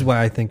 gameplay, which is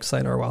why I think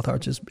Sayonara Wild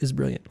Hearts is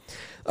brilliant.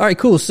 All right,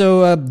 cool.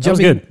 So that was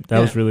good. That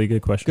was really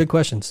good question. Good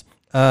questions.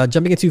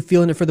 Jumping into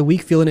Feeling It for the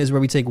week. Feeling It is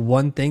where we take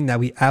one thing that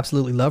we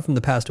absolutely love from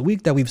the past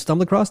week that we've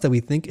stumbled across that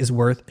we think is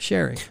worth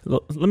sharing.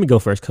 Let me go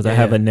first because I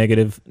have a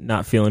negative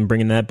not feeling,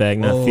 bringing that back,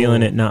 not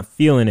feeling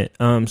it.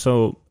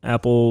 So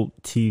Apple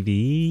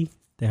TV,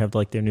 they have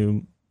like their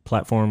new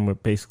platform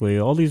with basically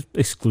all these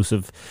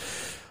exclusive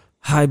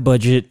high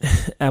budget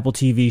Apple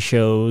TV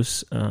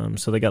shows.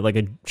 So they got like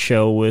a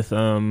show with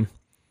Aquaman.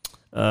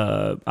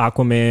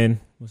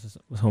 What's his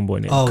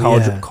homeboy name?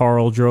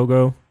 Carl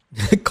Drogo.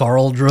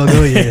 Carl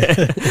Drogo,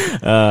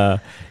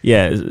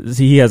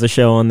 he has a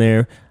show on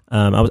there.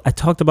 I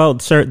talked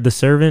about The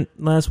Servant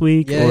last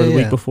week or the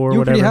week before. You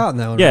were whatever. Pretty hot in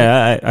that one.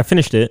 Yeah, right? I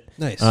finished it.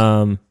 Nice.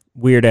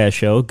 Weird ass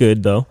show,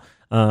 good though.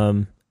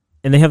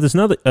 And they have this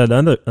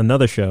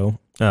another show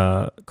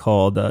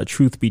called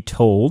Truth Be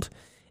Told,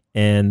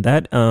 and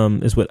that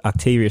is with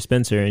Octavia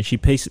Spencer, and she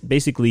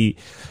basically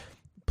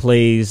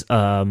plays.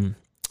 What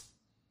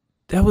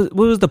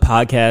was the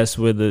podcast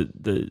with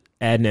the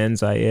Adnan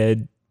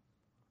Syed?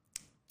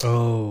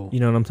 Oh,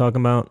 you know what I'm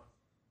talking about?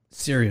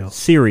 Serial.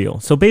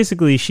 So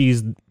basically,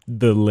 she's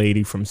the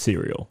lady from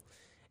Serial,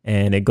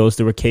 and it goes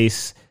through a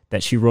case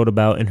that she wrote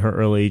about in her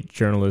early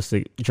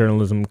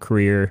journalism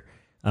career,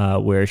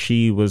 where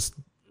she was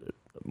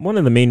one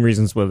of the main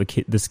reasons why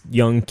this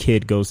young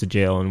kid goes to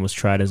jail and was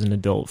tried as an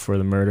adult for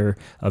the murder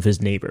of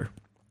his neighbor.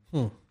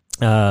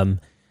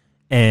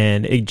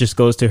 And it just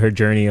goes to her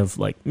journey of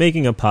like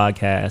making a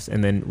podcast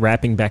and then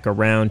wrapping back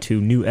around to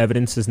new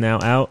evidence is now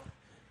out,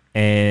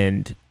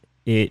 and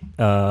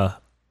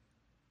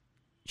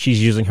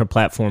she's using her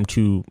platform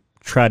to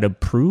try to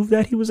prove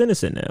that he was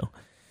innocent now.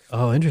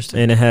 Oh, interesting.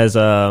 And it has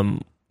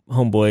homeboy,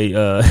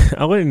 I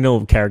don't even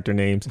know character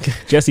names.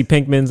 Jesse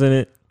Pinkman's in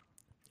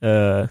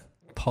it.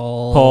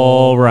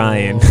 Paul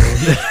Ryan.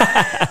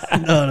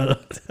 No.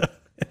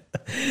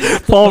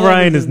 Paul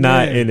Ryan is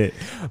not in it,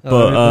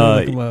 but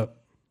look him up.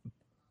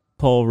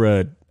 Paul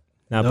Rudd,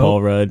 not nope.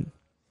 Paul Rudd.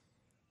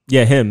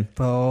 Yeah, him.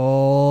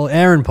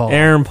 Aaron Paul.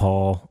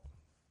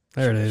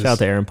 There it is. Shout out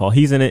to Aaron Paul.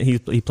 He's in it. He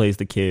plays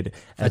the kid.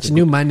 I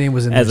knew my name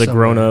was in as there a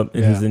grown up,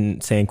 and he's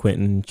in San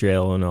Quentin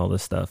jail and all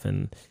this stuff,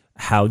 and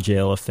how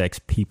jail affects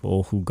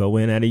people who go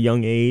in at a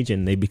young age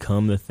and they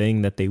become the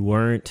thing that they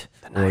weren't,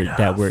 or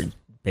that were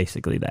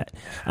basically that.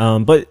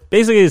 But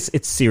basically,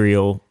 it's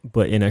Serial,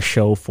 but in a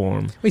show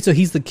form. Wait, so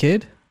he's the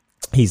kid?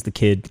 He's the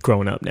kid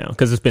growing up now,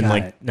 because it's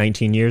been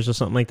 19 years or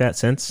something like that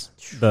since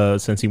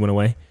he went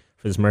away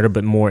for this murder.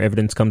 But more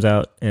evidence comes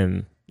out,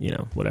 and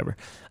whatever.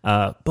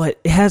 But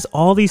it has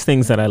all these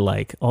things that I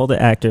like. All the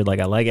actor, like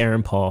I like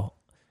Aaron Paul,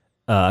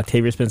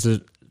 Octavia Spencer's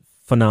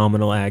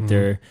phenomenal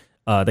actor.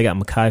 They got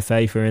Mekhi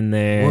Phifer in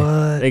there.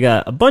 What? They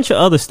got a bunch of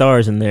other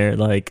stars in there.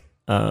 Like,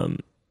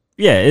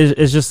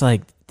 it's just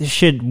like this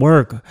should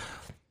work,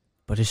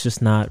 but it's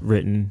just not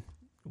written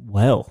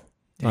well.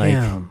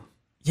 Damn. Like,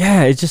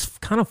 yeah, it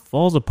just kind of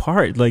falls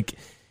apart. Like,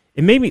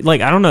 it made me, like,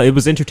 I don't know, it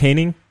was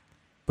entertaining,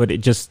 but it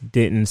just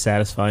didn't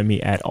satisfy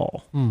me at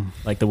all.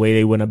 Like, the way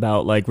they went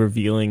about, like,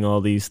 revealing all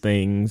these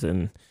things.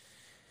 And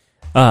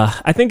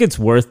I think it's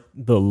worth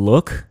the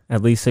look,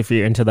 at least if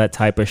you're into that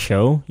type of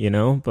show,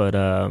 But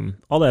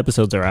all the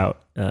episodes are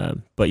out.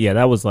 But, yeah,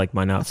 that was, like,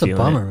 my not feeling it.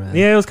 That's a bummer, man.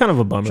 Yeah, it was kind of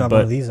a bummer. Drop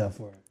one of these out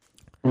for it.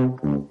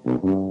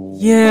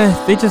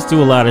 Yeah, they just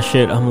do a lot of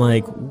shit. I'm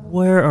like,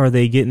 where are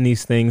they getting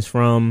these things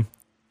from?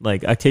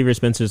 Like, Octavia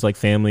Spencer's, like,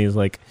 family is,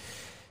 like...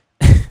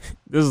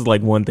 this is,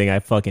 like, one thing I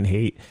fucking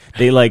hate.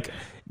 They, like,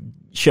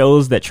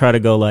 shows that try to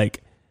go,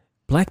 like,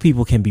 black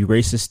people can be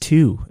racist,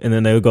 too. And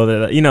then they would go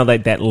to,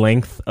 like, that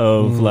length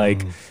of,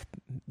 like...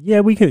 Yeah,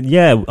 we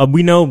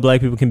know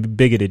black people can be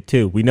bigoted,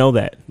 too. We know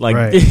that. Like,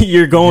 right.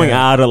 You're going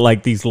out of,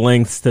 like, these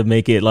lengths to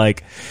make it,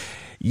 like...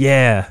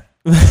 Yeah...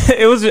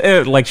 it was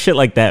like shit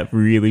like that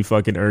really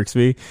fucking irks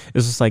me.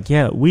 It's just like,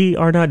 yeah, we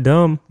are not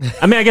dumb.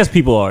 I mean, I guess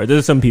people are.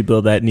 There's some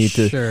people that need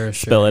to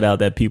spell it out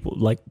that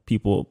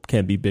people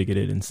can be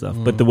bigoted and stuff.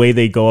 But the way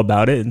they go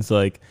about it, it's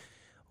like,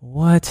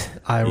 what?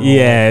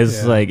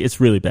 It's like,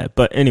 it's really bad.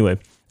 But anyway,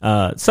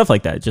 stuff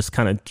like that just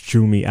kind of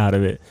drew me out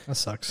of it. That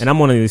sucks. And I'm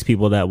one of these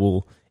people that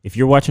will, if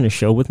you're watching a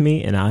show with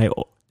me and I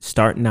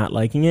start not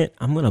liking it,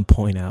 I'm gonna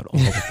point out all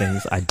the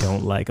things I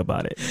don't like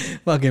about it.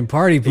 Fucking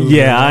party pooper.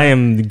 Yeah, I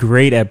am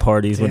great at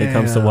parties when it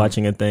comes to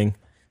watching a thing.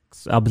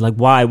 So I'll be like,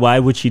 why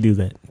would she do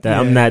that?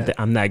 I'm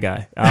that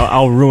guy.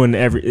 I'll ruin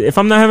if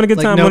I'm not having a good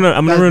time,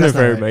 I'm gonna ruin it for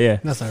everybody. Right. Yeah,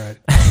 that's not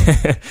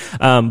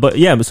right. But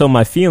yeah, so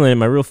my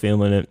real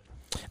feeling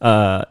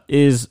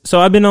is,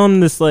 so I've been on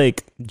this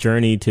like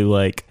journey to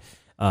like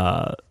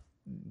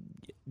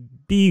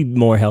be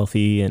more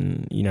healthy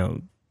and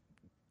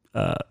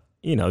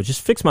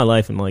just fix my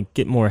life and like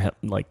get more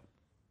like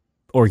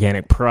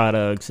organic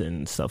products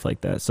and stuff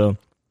like that. So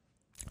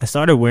I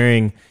started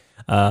wearing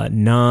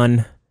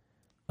I'm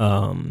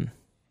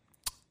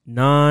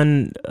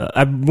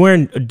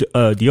wearing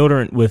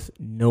deodorant with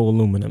no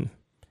aluminum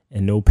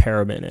and no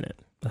paraben in it.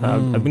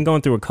 I've been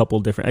going through a couple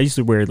different. I used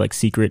to wear like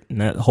Secret,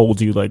 and that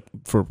holds you like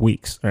for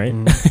weeks, right?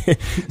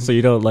 So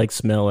you don't like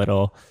smell at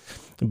all.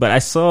 But I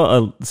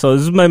saw so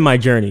this is my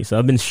journey. So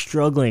I've been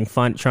struggling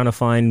trying to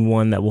find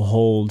one that will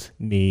hold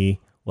me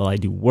while I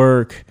do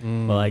work,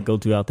 while I go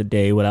throughout the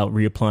day without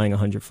reapplying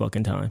 100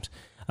 fucking times.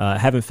 I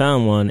haven't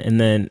found one, and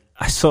then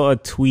I saw a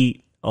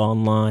tweet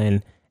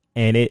online,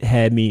 and it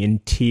had me in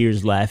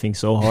tears laughing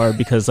so hard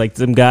because like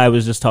some guy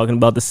was just talking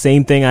about the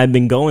same thing I've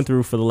been going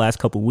through for the last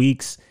couple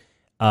weeks,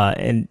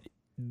 and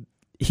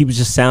he was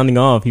just sounding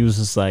off. He was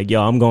just like,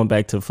 yo, I'm going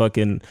back to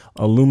fucking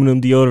aluminum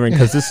deodorant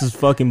because this is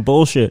fucking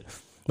bullshit.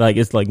 Like,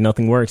 it's like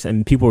nothing works.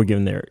 And people were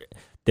giving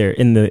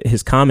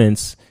his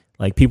comments,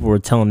 like people were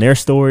telling their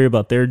story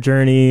about their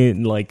journey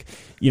and like,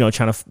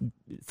 trying to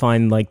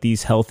find like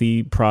these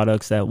healthy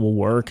products that will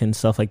work and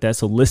stuff like that.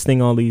 So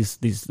listing all these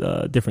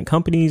different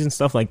companies and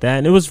stuff like that.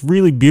 And it was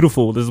really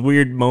beautiful. This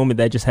weird moment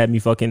that just had me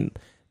fucking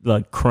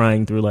like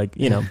crying through, like,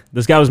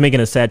 this guy was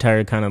making a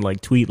satire kind of like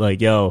tweet like,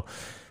 yo,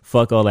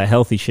 fuck all that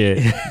healthy shit.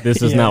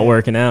 This is not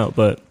working out.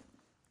 But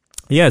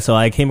yeah, so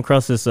I came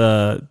across this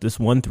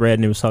one thread,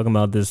 and it was talking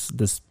about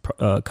this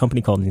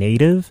company called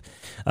Native,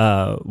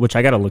 which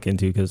I got to look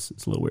into because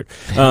it's a little weird.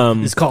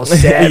 It's called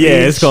Savage. Yeah,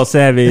 it's called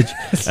Savage.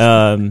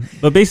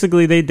 But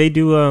basically, they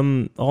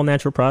do all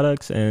natural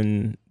products,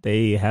 and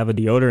they have a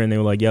deodorant, and they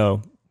were like,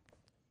 "Yo,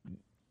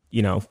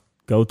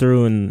 go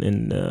through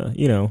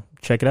and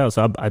check it out.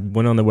 So I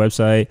went on the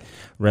website,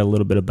 read a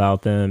little bit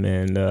about them,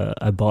 and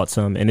I bought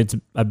some.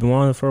 And I've been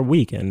on it for a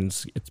week, and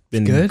it's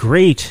been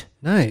great.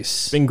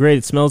 Nice. It's been great.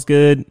 It smells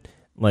good.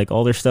 Like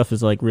all their stuff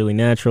is like really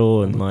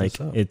natural, and like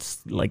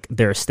it's like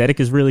their aesthetic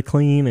is really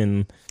clean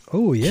and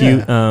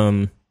cute.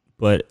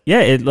 But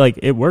yeah,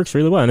 it works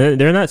really well, and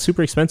they're not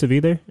super expensive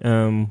either,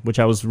 which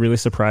I was really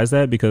surprised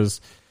at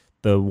because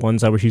the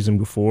ones I was using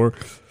before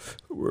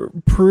were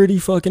pretty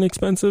fucking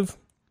expensive.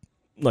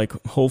 Like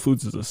Whole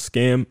Foods is a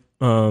scam.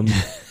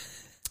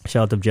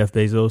 Shout out to Jeff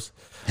Bezos.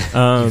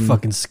 You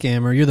fucking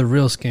scammer. You're the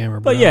real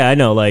scammer, bro. But yeah, I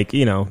know, like,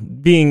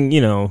 being,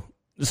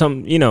 it's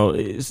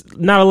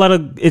not a lot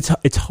of,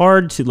 it's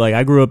hard to, like,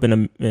 I grew up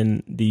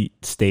in the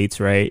States,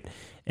 right?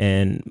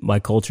 And my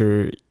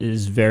culture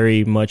is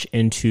very much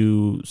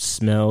into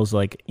smells,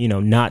 like,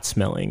 not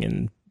smelling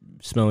and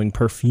smelling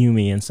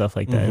perfumey and stuff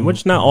like that,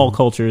 which not all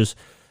cultures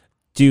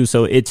do.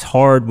 So it's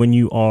hard when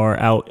you are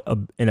out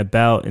and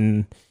about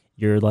and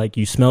you're like,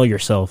 you smell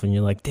yourself and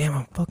you're like, damn,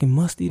 I'm fucking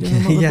musty.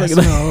 I'm a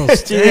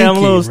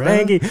little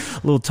stanky,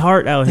 a little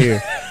tart out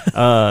here.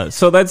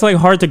 So that's like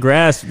hard to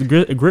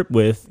grip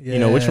with,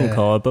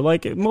 whatchamacallit. But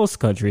like most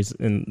countries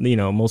and,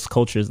 most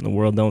cultures in the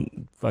world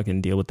don't fucking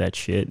deal with that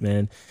shit,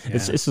 man. Yeah.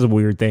 It's just a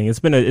weird thing. It's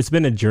been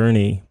a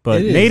journey,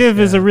 but Native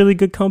is a really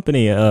good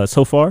company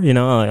so far.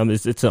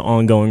 It's an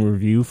ongoing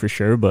review for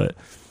sure, but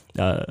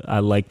I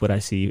like what I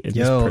see in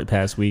this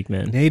past week,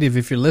 man. Native,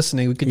 if you're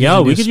listening, we could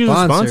use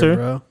a sponsor,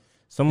 bro.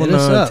 Someone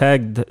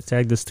tagged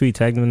this tweet,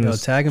 tagged him in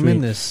this. Tag him in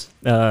this.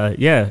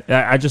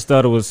 I just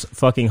thought it was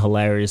fucking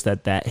hilarious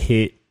that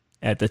hit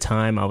at the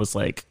time. I was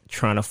like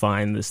trying to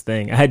find this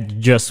thing. I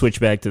had just switched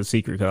back to the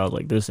secret code. I was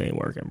like, this ain't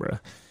working, bro.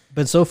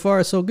 But so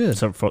far, so good.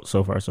 So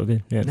far, so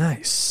good. Yeah.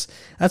 Nice.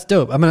 That's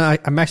dope. I'm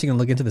actually gonna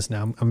look into this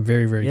now. I'm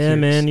very, very curious. Yeah,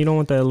 man. You don't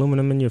want that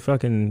aluminum in your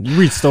fucking. You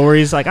read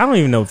stories like I don't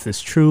even know if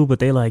it's true, but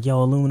they like,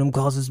 yo, aluminum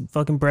causes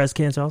fucking breast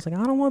cancer. I was like,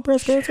 I don't want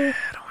breast cancer.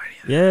 I don't want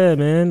Yeah,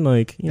 man.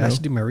 Like, I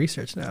should do my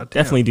research now. Damn.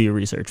 Definitely do your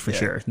research for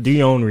sure. Do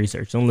your own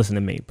research. Don't listen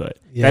to me, but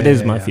that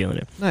is my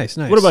feeling. Nice.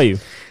 What about you?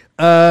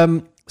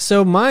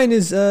 So mine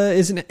is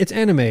it's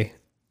anime.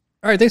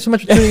 All right, thanks so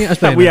much for tuning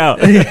in. We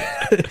out.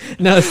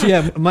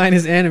 Mine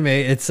is anime.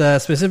 It's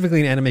specifically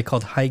an anime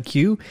called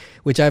Haikyuu,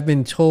 which I've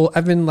been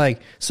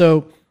like,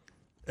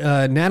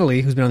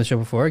 Natalie, who's been on the show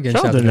before, again,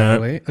 shout out to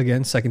Natalie,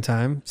 again, second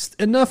time.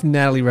 Enough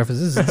Natalie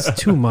references. It's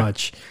too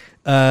much.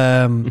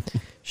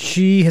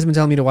 She has been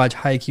telling me to watch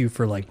Haikyuu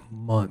for like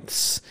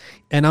months.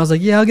 And I was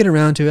like, yeah, I'll get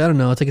around to it. I don't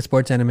know. It's like a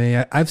sports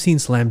anime. I've seen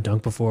Slam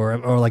Dunk before,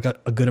 or like a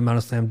good amount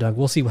of Slam Dunk.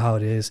 We'll see how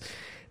it is.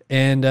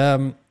 And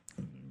I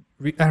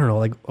don't know,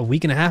 like a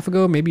week and a half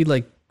ago, maybe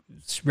like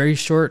very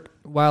short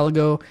while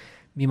ago,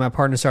 me and my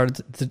partner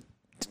started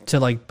to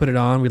like put it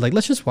on. We're like,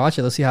 let's just watch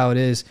it. Let's see how it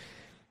is.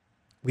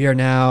 We are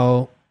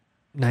now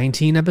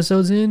 19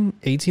 episodes in,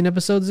 18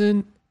 episodes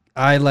in.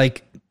 I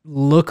like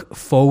look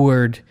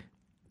forward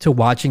to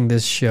watching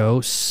this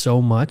show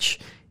so much.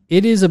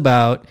 It is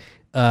about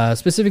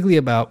specifically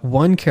about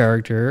one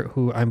character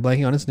who I'm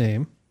blanking on his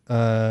name.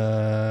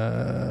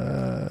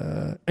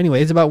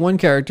 Anyway, it's about one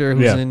character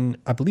who's in,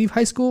 I believe,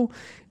 high school,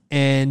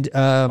 and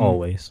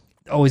always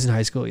in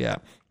high school, yeah.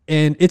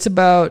 And it's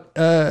about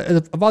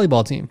a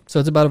volleyball team.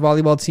 So it's about a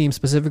volleyball team,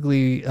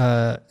 specifically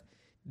Hinata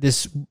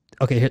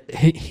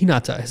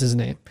is his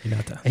name.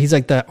 Hinata. He's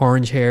like that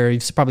orange hair.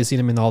 You've probably seen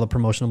him in all the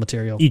promotional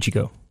material.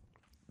 Ichigo.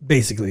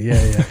 Basically, yeah.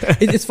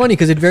 It's funny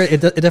because it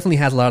definitely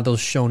has a lot of those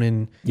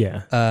shonen,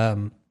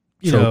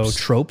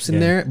 tropes in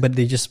there, but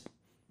they just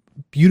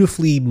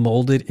beautifully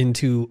molded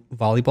into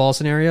volleyball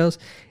scenarios,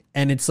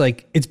 and it's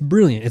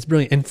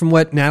brilliant. And from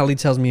what Natalie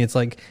tells me, it's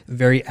like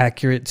very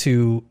accurate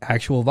to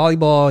actual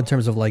volleyball in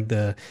terms of like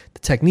the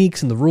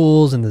techniques and the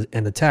rules and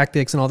the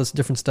tactics and all this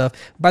different stuff.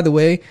 By the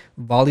way,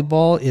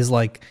 volleyball is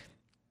like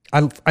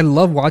I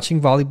love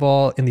watching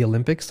volleyball in the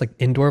Olympics, like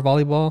indoor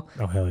volleyball.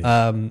 Oh hell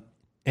yeah!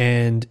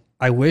 And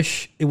I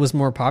wish it was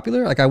more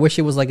popular. Like I wish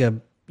it was like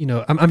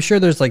I'm sure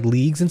there's like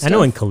leagues and stuff. I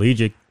know in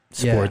collegiate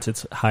sports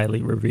it's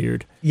highly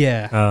revered.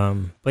 Yeah.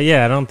 But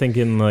yeah, I don't think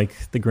in like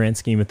the grand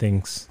scheme of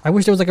things. I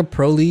wish there was like a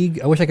pro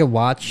league. I wish I could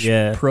watch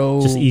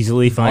pro just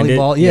easily find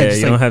volleyball. It. Yeah,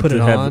 just you don't like have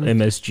to have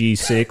MSG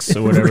 6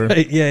 or whatever.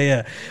 Right,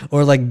 yeah.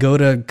 Or like go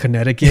to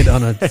Connecticut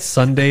on a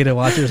Sunday to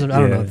watch it or something.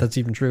 I don't know if that's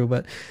even true,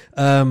 but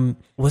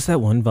what's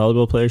that one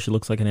volleyball player? She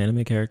looks like an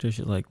anime character.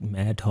 She's like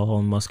mad tall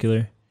and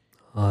muscular.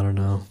 I don't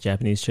know.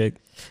 Japanese chick.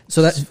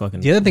 So that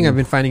the other thing I've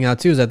been finding out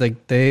too is that like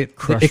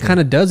it kind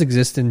of does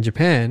exist in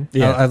Japan.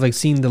 Yeah. I've like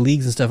seen the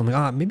leagues and stuff. I'm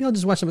like, maybe I'll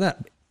just watch some of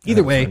that.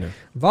 Either way,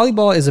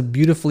 volleyball is a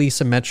beautifully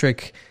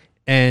symmetric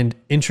and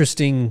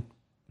interesting.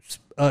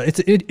 It's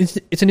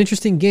an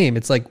interesting game.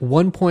 It's like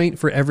 1 point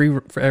for every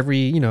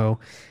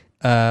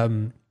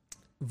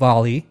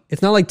volley.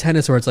 It's not like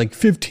tennis where it's like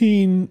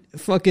 15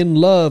 fucking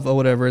love or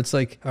whatever. It's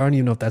like I don't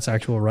even know if that's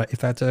actually right.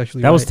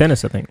 That was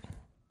tennis, I think.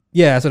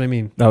 Yeah, that's what I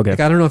mean. Okay.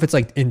 Like I don't know if it's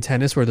like in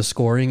tennis where the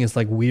scoring is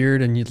like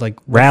weird and you'd like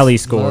rally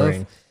scoring.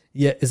 Love.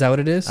 Yeah, is that what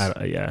it is? I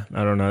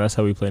don't know. That's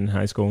how we played in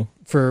high school.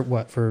 For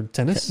what? For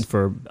tennis?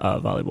 For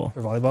volleyball.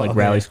 For volleyball? Like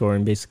rally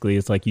scoring, basically.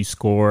 It's like you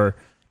score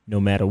no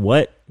matter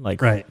what,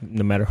 like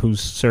no matter who's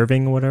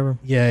serving or whatever.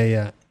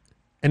 Yeah.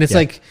 And it's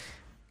like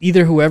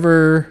either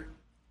whoever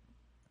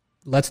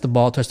lets the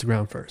ball touch the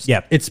ground first.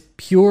 Yeah. It's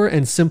pure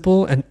and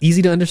simple and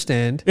easy to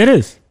understand. It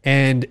is.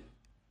 And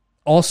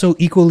also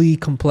equally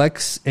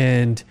complex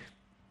and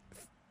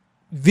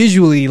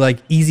visually like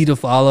easy to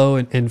follow.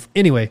 And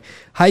anyway,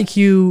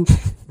 Haikyuu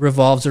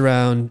revolves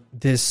around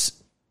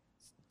this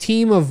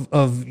team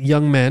of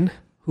young men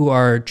who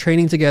are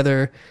training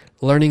together,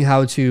 learning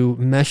how to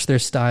mesh their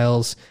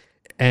styles,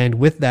 and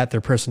with that,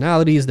 their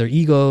personalities, their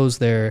egos,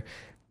 their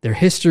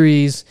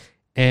histories,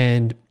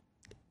 and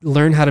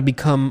learn how to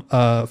become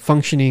a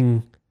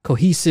functioning,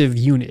 cohesive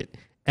unit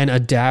and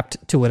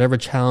adapt to whatever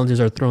challenges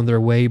are thrown their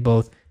way,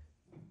 both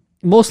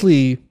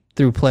mostly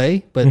through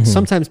play, but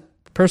sometimes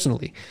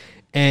personally.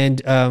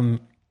 And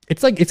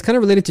it's kind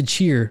of related to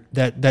Cheer,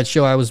 that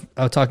show I was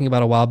talking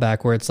about a while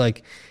back, where it's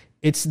like,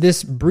 it's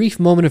this brief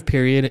moment of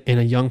period in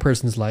a young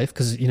person's life,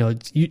 because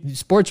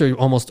sports are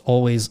almost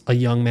always a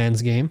young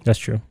man's game. That's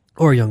true.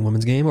 Or a young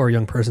woman's game, or a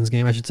young person's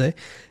game, I should say.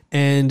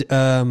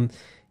 And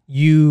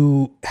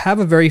you have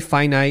a very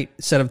finite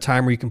set of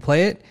time where you can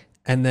play it,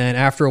 and then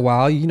after a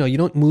while, you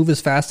don't move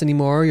as fast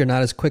anymore. You're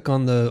not as quick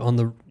on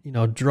the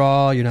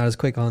draw. You're not as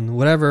quick on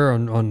whatever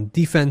on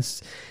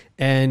defense,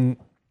 and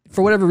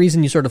for whatever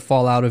reason, you sort of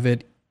fall out of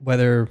it,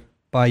 whether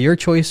by your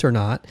choice or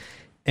not.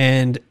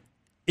 And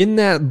in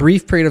that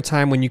brief period of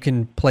time when you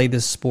can play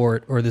this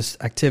sport or this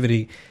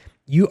activity,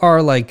 you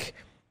are like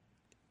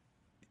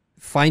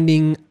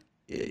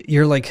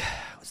you're like,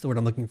 what's the word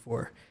I'm looking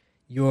for?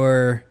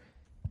 You're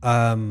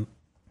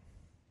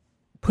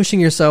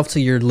pushing yourself to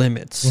your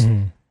limits.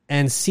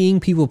 And seeing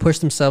people push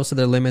themselves to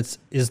their limits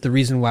is the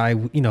reason why,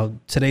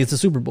 today's the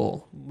Super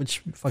Bowl, which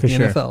fuck the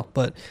NFL.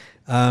 But,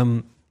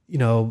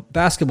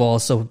 basketball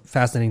is so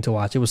fascinating to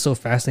watch. It was so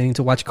fascinating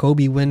to watch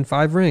Kobe win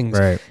 5 rings.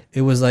 Right.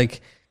 It was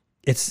like,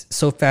 it's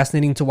so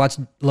fascinating to watch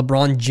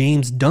LeBron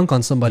James dunk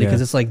on somebody,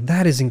 because it's like,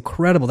 that is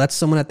incredible. That's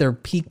someone at their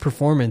peak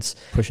performance.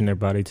 Pushing their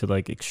body to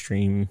like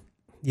extreme.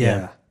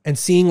 Yeah. And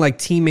seeing like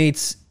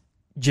teammates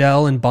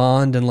gel and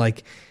bond, and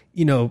like,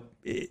 the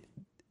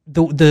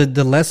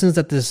lessons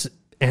that this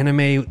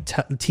anime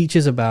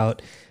teaches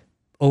about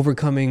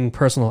overcoming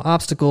personal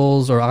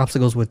obstacles or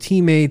obstacles with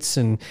teammates,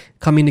 and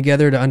coming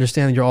together to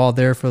understand that you're all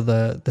there for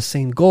the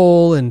same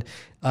goal, and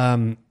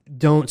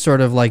don't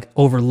sort of like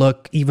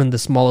overlook even the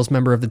smallest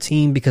member of the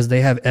team, because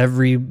they have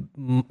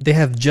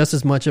just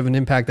as much of an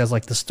impact as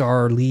like the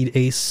star lead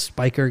ace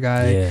spiker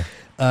guy.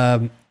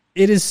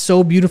 It is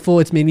so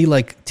beautiful. It's made me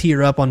like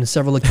tear up on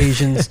several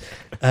occasions.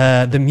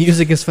 The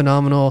music is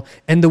phenomenal,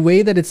 and the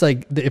way that it's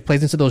like it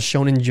plays into those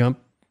Shonen Jump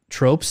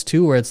tropes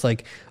too, where it's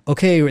like,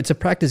 okay, it's a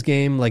practice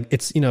game, like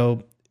it's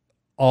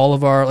all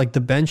of our like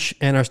the bench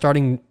and our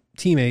starting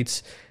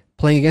teammates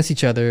playing against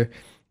each other.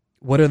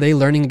 What are they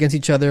learning against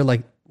each other?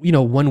 Like,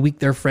 1 week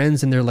they're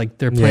friends and they're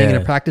playing in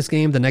a practice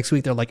game. The next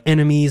week they're like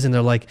enemies, and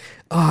they're like,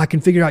 oh, I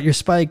can figure out your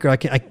spike, or I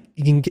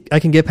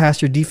can get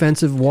past your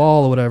defensive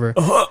wall or whatever.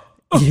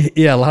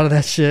 Yeah, a lot of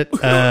that shit.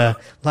 A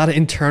lot of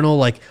internal,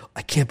 like,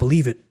 I can't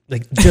believe it.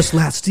 Like, just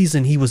last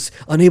season, he was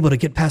unable to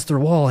get past their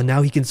wall, and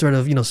now he can sort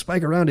of,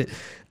 spike around it.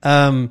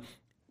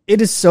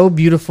 It is so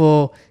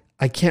beautiful.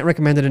 I can't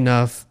recommend it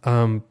enough.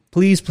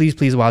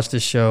 Please watch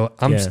this show.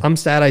 I'm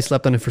sad I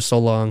slept on it for so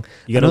long.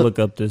 You got to look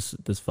up this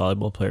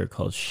volleyball player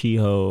called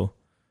Shiho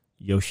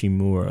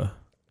Yoshimura.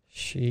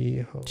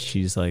 Shiho.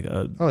 She's like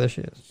there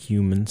she is.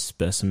 Human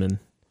specimen.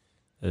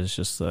 It's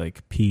just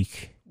like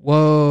peak.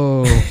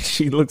 Whoa.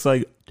 She looks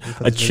like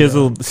a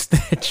chiseled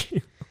statue.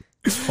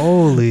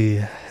 Holy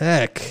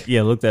heck.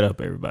 Yeah, look that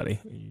up, everybody.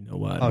 You know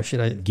why? Oh,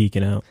 shit.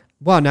 Geeking out.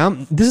 Wow, now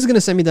this is going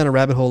to send me down a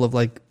rabbit hole of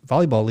like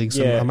volleyball leagues.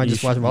 So I might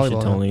just watch volleyball. You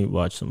should totally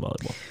watch some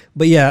volleyball.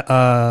 But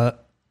yeah,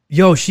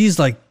 she's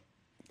like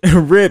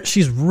ripped.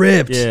 She's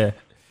ripped. Yeah.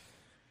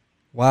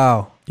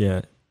 Wow.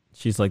 Yeah.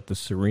 She's like the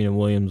Serena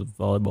Williams of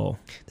volleyball.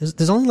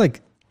 There's only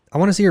like, I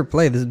want to see her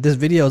play. This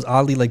video is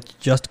oddly like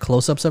just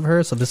close-ups of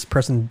her, so this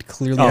person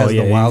clearly has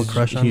the wild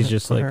crush on her. He's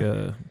just like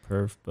a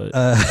perv, but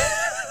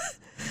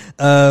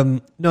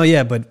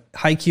but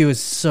Haikyuu is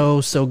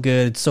so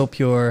good. It's so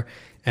pure,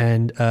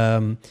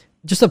 and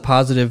just a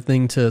positive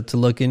thing to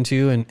look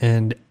into,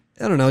 and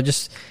I don't know,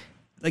 just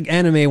like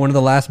anime, one of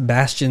the last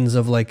bastions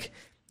of like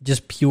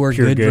just pure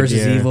good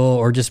versus evil,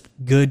 or just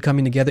good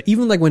coming together.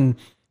 Even like when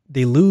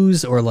they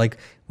lose, or like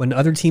when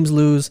other teams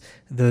lose,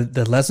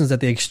 the lessons that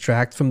they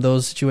extract from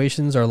those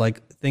situations are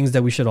like things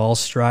that we should all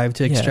strive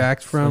to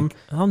extract from. Like,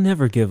 I'll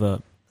never give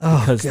up,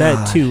 because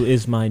that too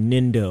is my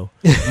ninja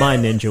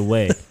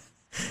way.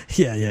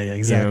 Yeah,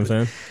 exactly. You know what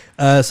I'm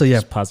saying? So yeah,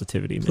 just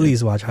positivity, man.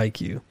 Please watch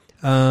Haikyuu.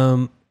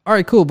 All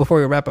right, cool. Before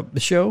we wrap up the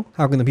show,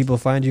 how can the people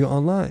find you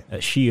online?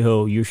 At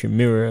Shiho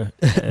Yoshimura.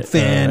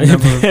 Fan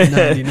number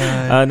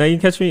 99. Now you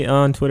can catch me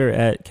on Twitter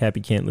at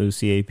Cappy Can't Lose,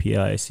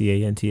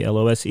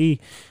 CAPICANTLOSE.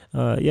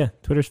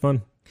 Twitter's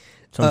fun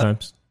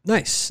sometimes.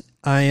 Nice.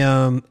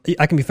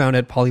 I can be found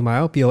at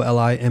Polymyo,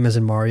 P-O-L-I-M as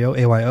in Mario,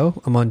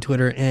 A-Y-O. I'm on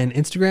Twitter and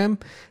Instagram.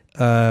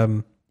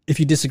 If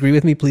you disagree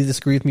with me, please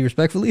disagree with me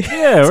respectfully.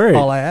 Yeah, That's right.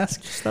 all I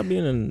ask. Just stop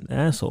being an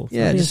asshole.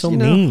 Yeah, just so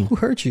mean. Who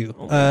hurt you?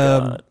 Oh my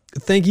God.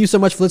 Thank you so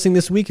much for listening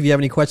this week. If you have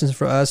any questions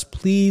for us,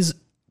 please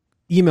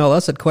email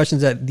us at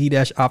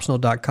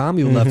questions@the-optional.com.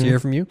 We would love to hear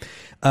from you.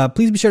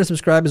 Please be sure to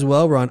subscribe as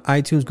well. We're on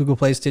iTunes, Google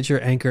Play, Stitcher,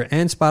 Anchor,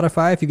 and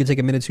Spotify. If you could take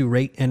a minute to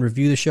rate and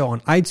review the show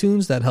on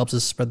iTunes, that helps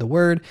us spread the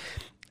word.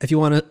 If you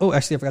want to... Oh,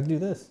 actually, I forgot to do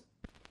this.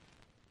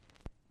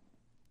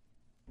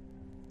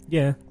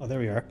 Yeah. Oh, there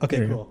we are.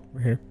 Okay, cool.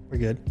 We're here. We're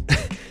good.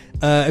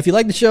 If you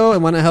like the show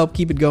and want to help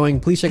keep it going,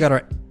 please check out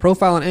our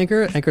profile on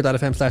Anchor,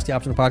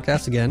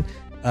 anchor.fm/theoptionalpodcast. Again,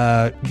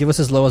 give us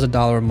as low as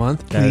 $1 a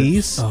month,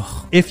 please.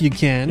 If you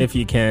can. If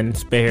you can,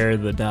 spare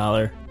the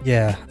 $1.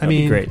 Yeah. That'd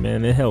be great,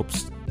 man. It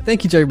helps.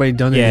 Thank you to everybody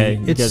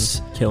donating. Yeah,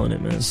 it's killing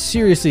it, man.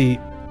 Seriously,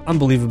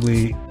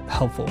 unbelievably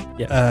helpful.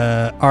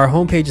 Yeah. Our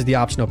homepage is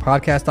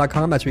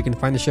theoptionalpodcast.com. That's where you can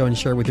find the show and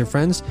share it with your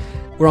friends.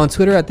 We're on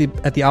Twitter at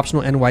the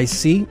Optional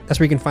NYC. That's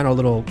where you can find our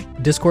little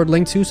Discord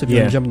link too. So if you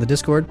want to jump in the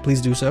Discord, please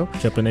do so.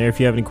 Jump in there. If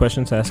you have any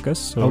questions, ask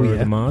us or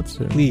the mods.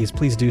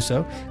 Please do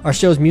so. Our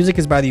show's music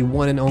is by the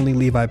one and only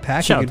Levi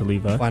Pack. Shout out to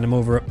Levi. Find him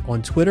over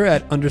on Twitter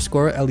at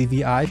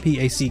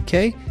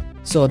 _LEVIPACK.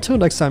 So until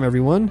next time,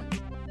 everyone,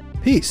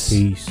 peace.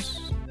 Peace.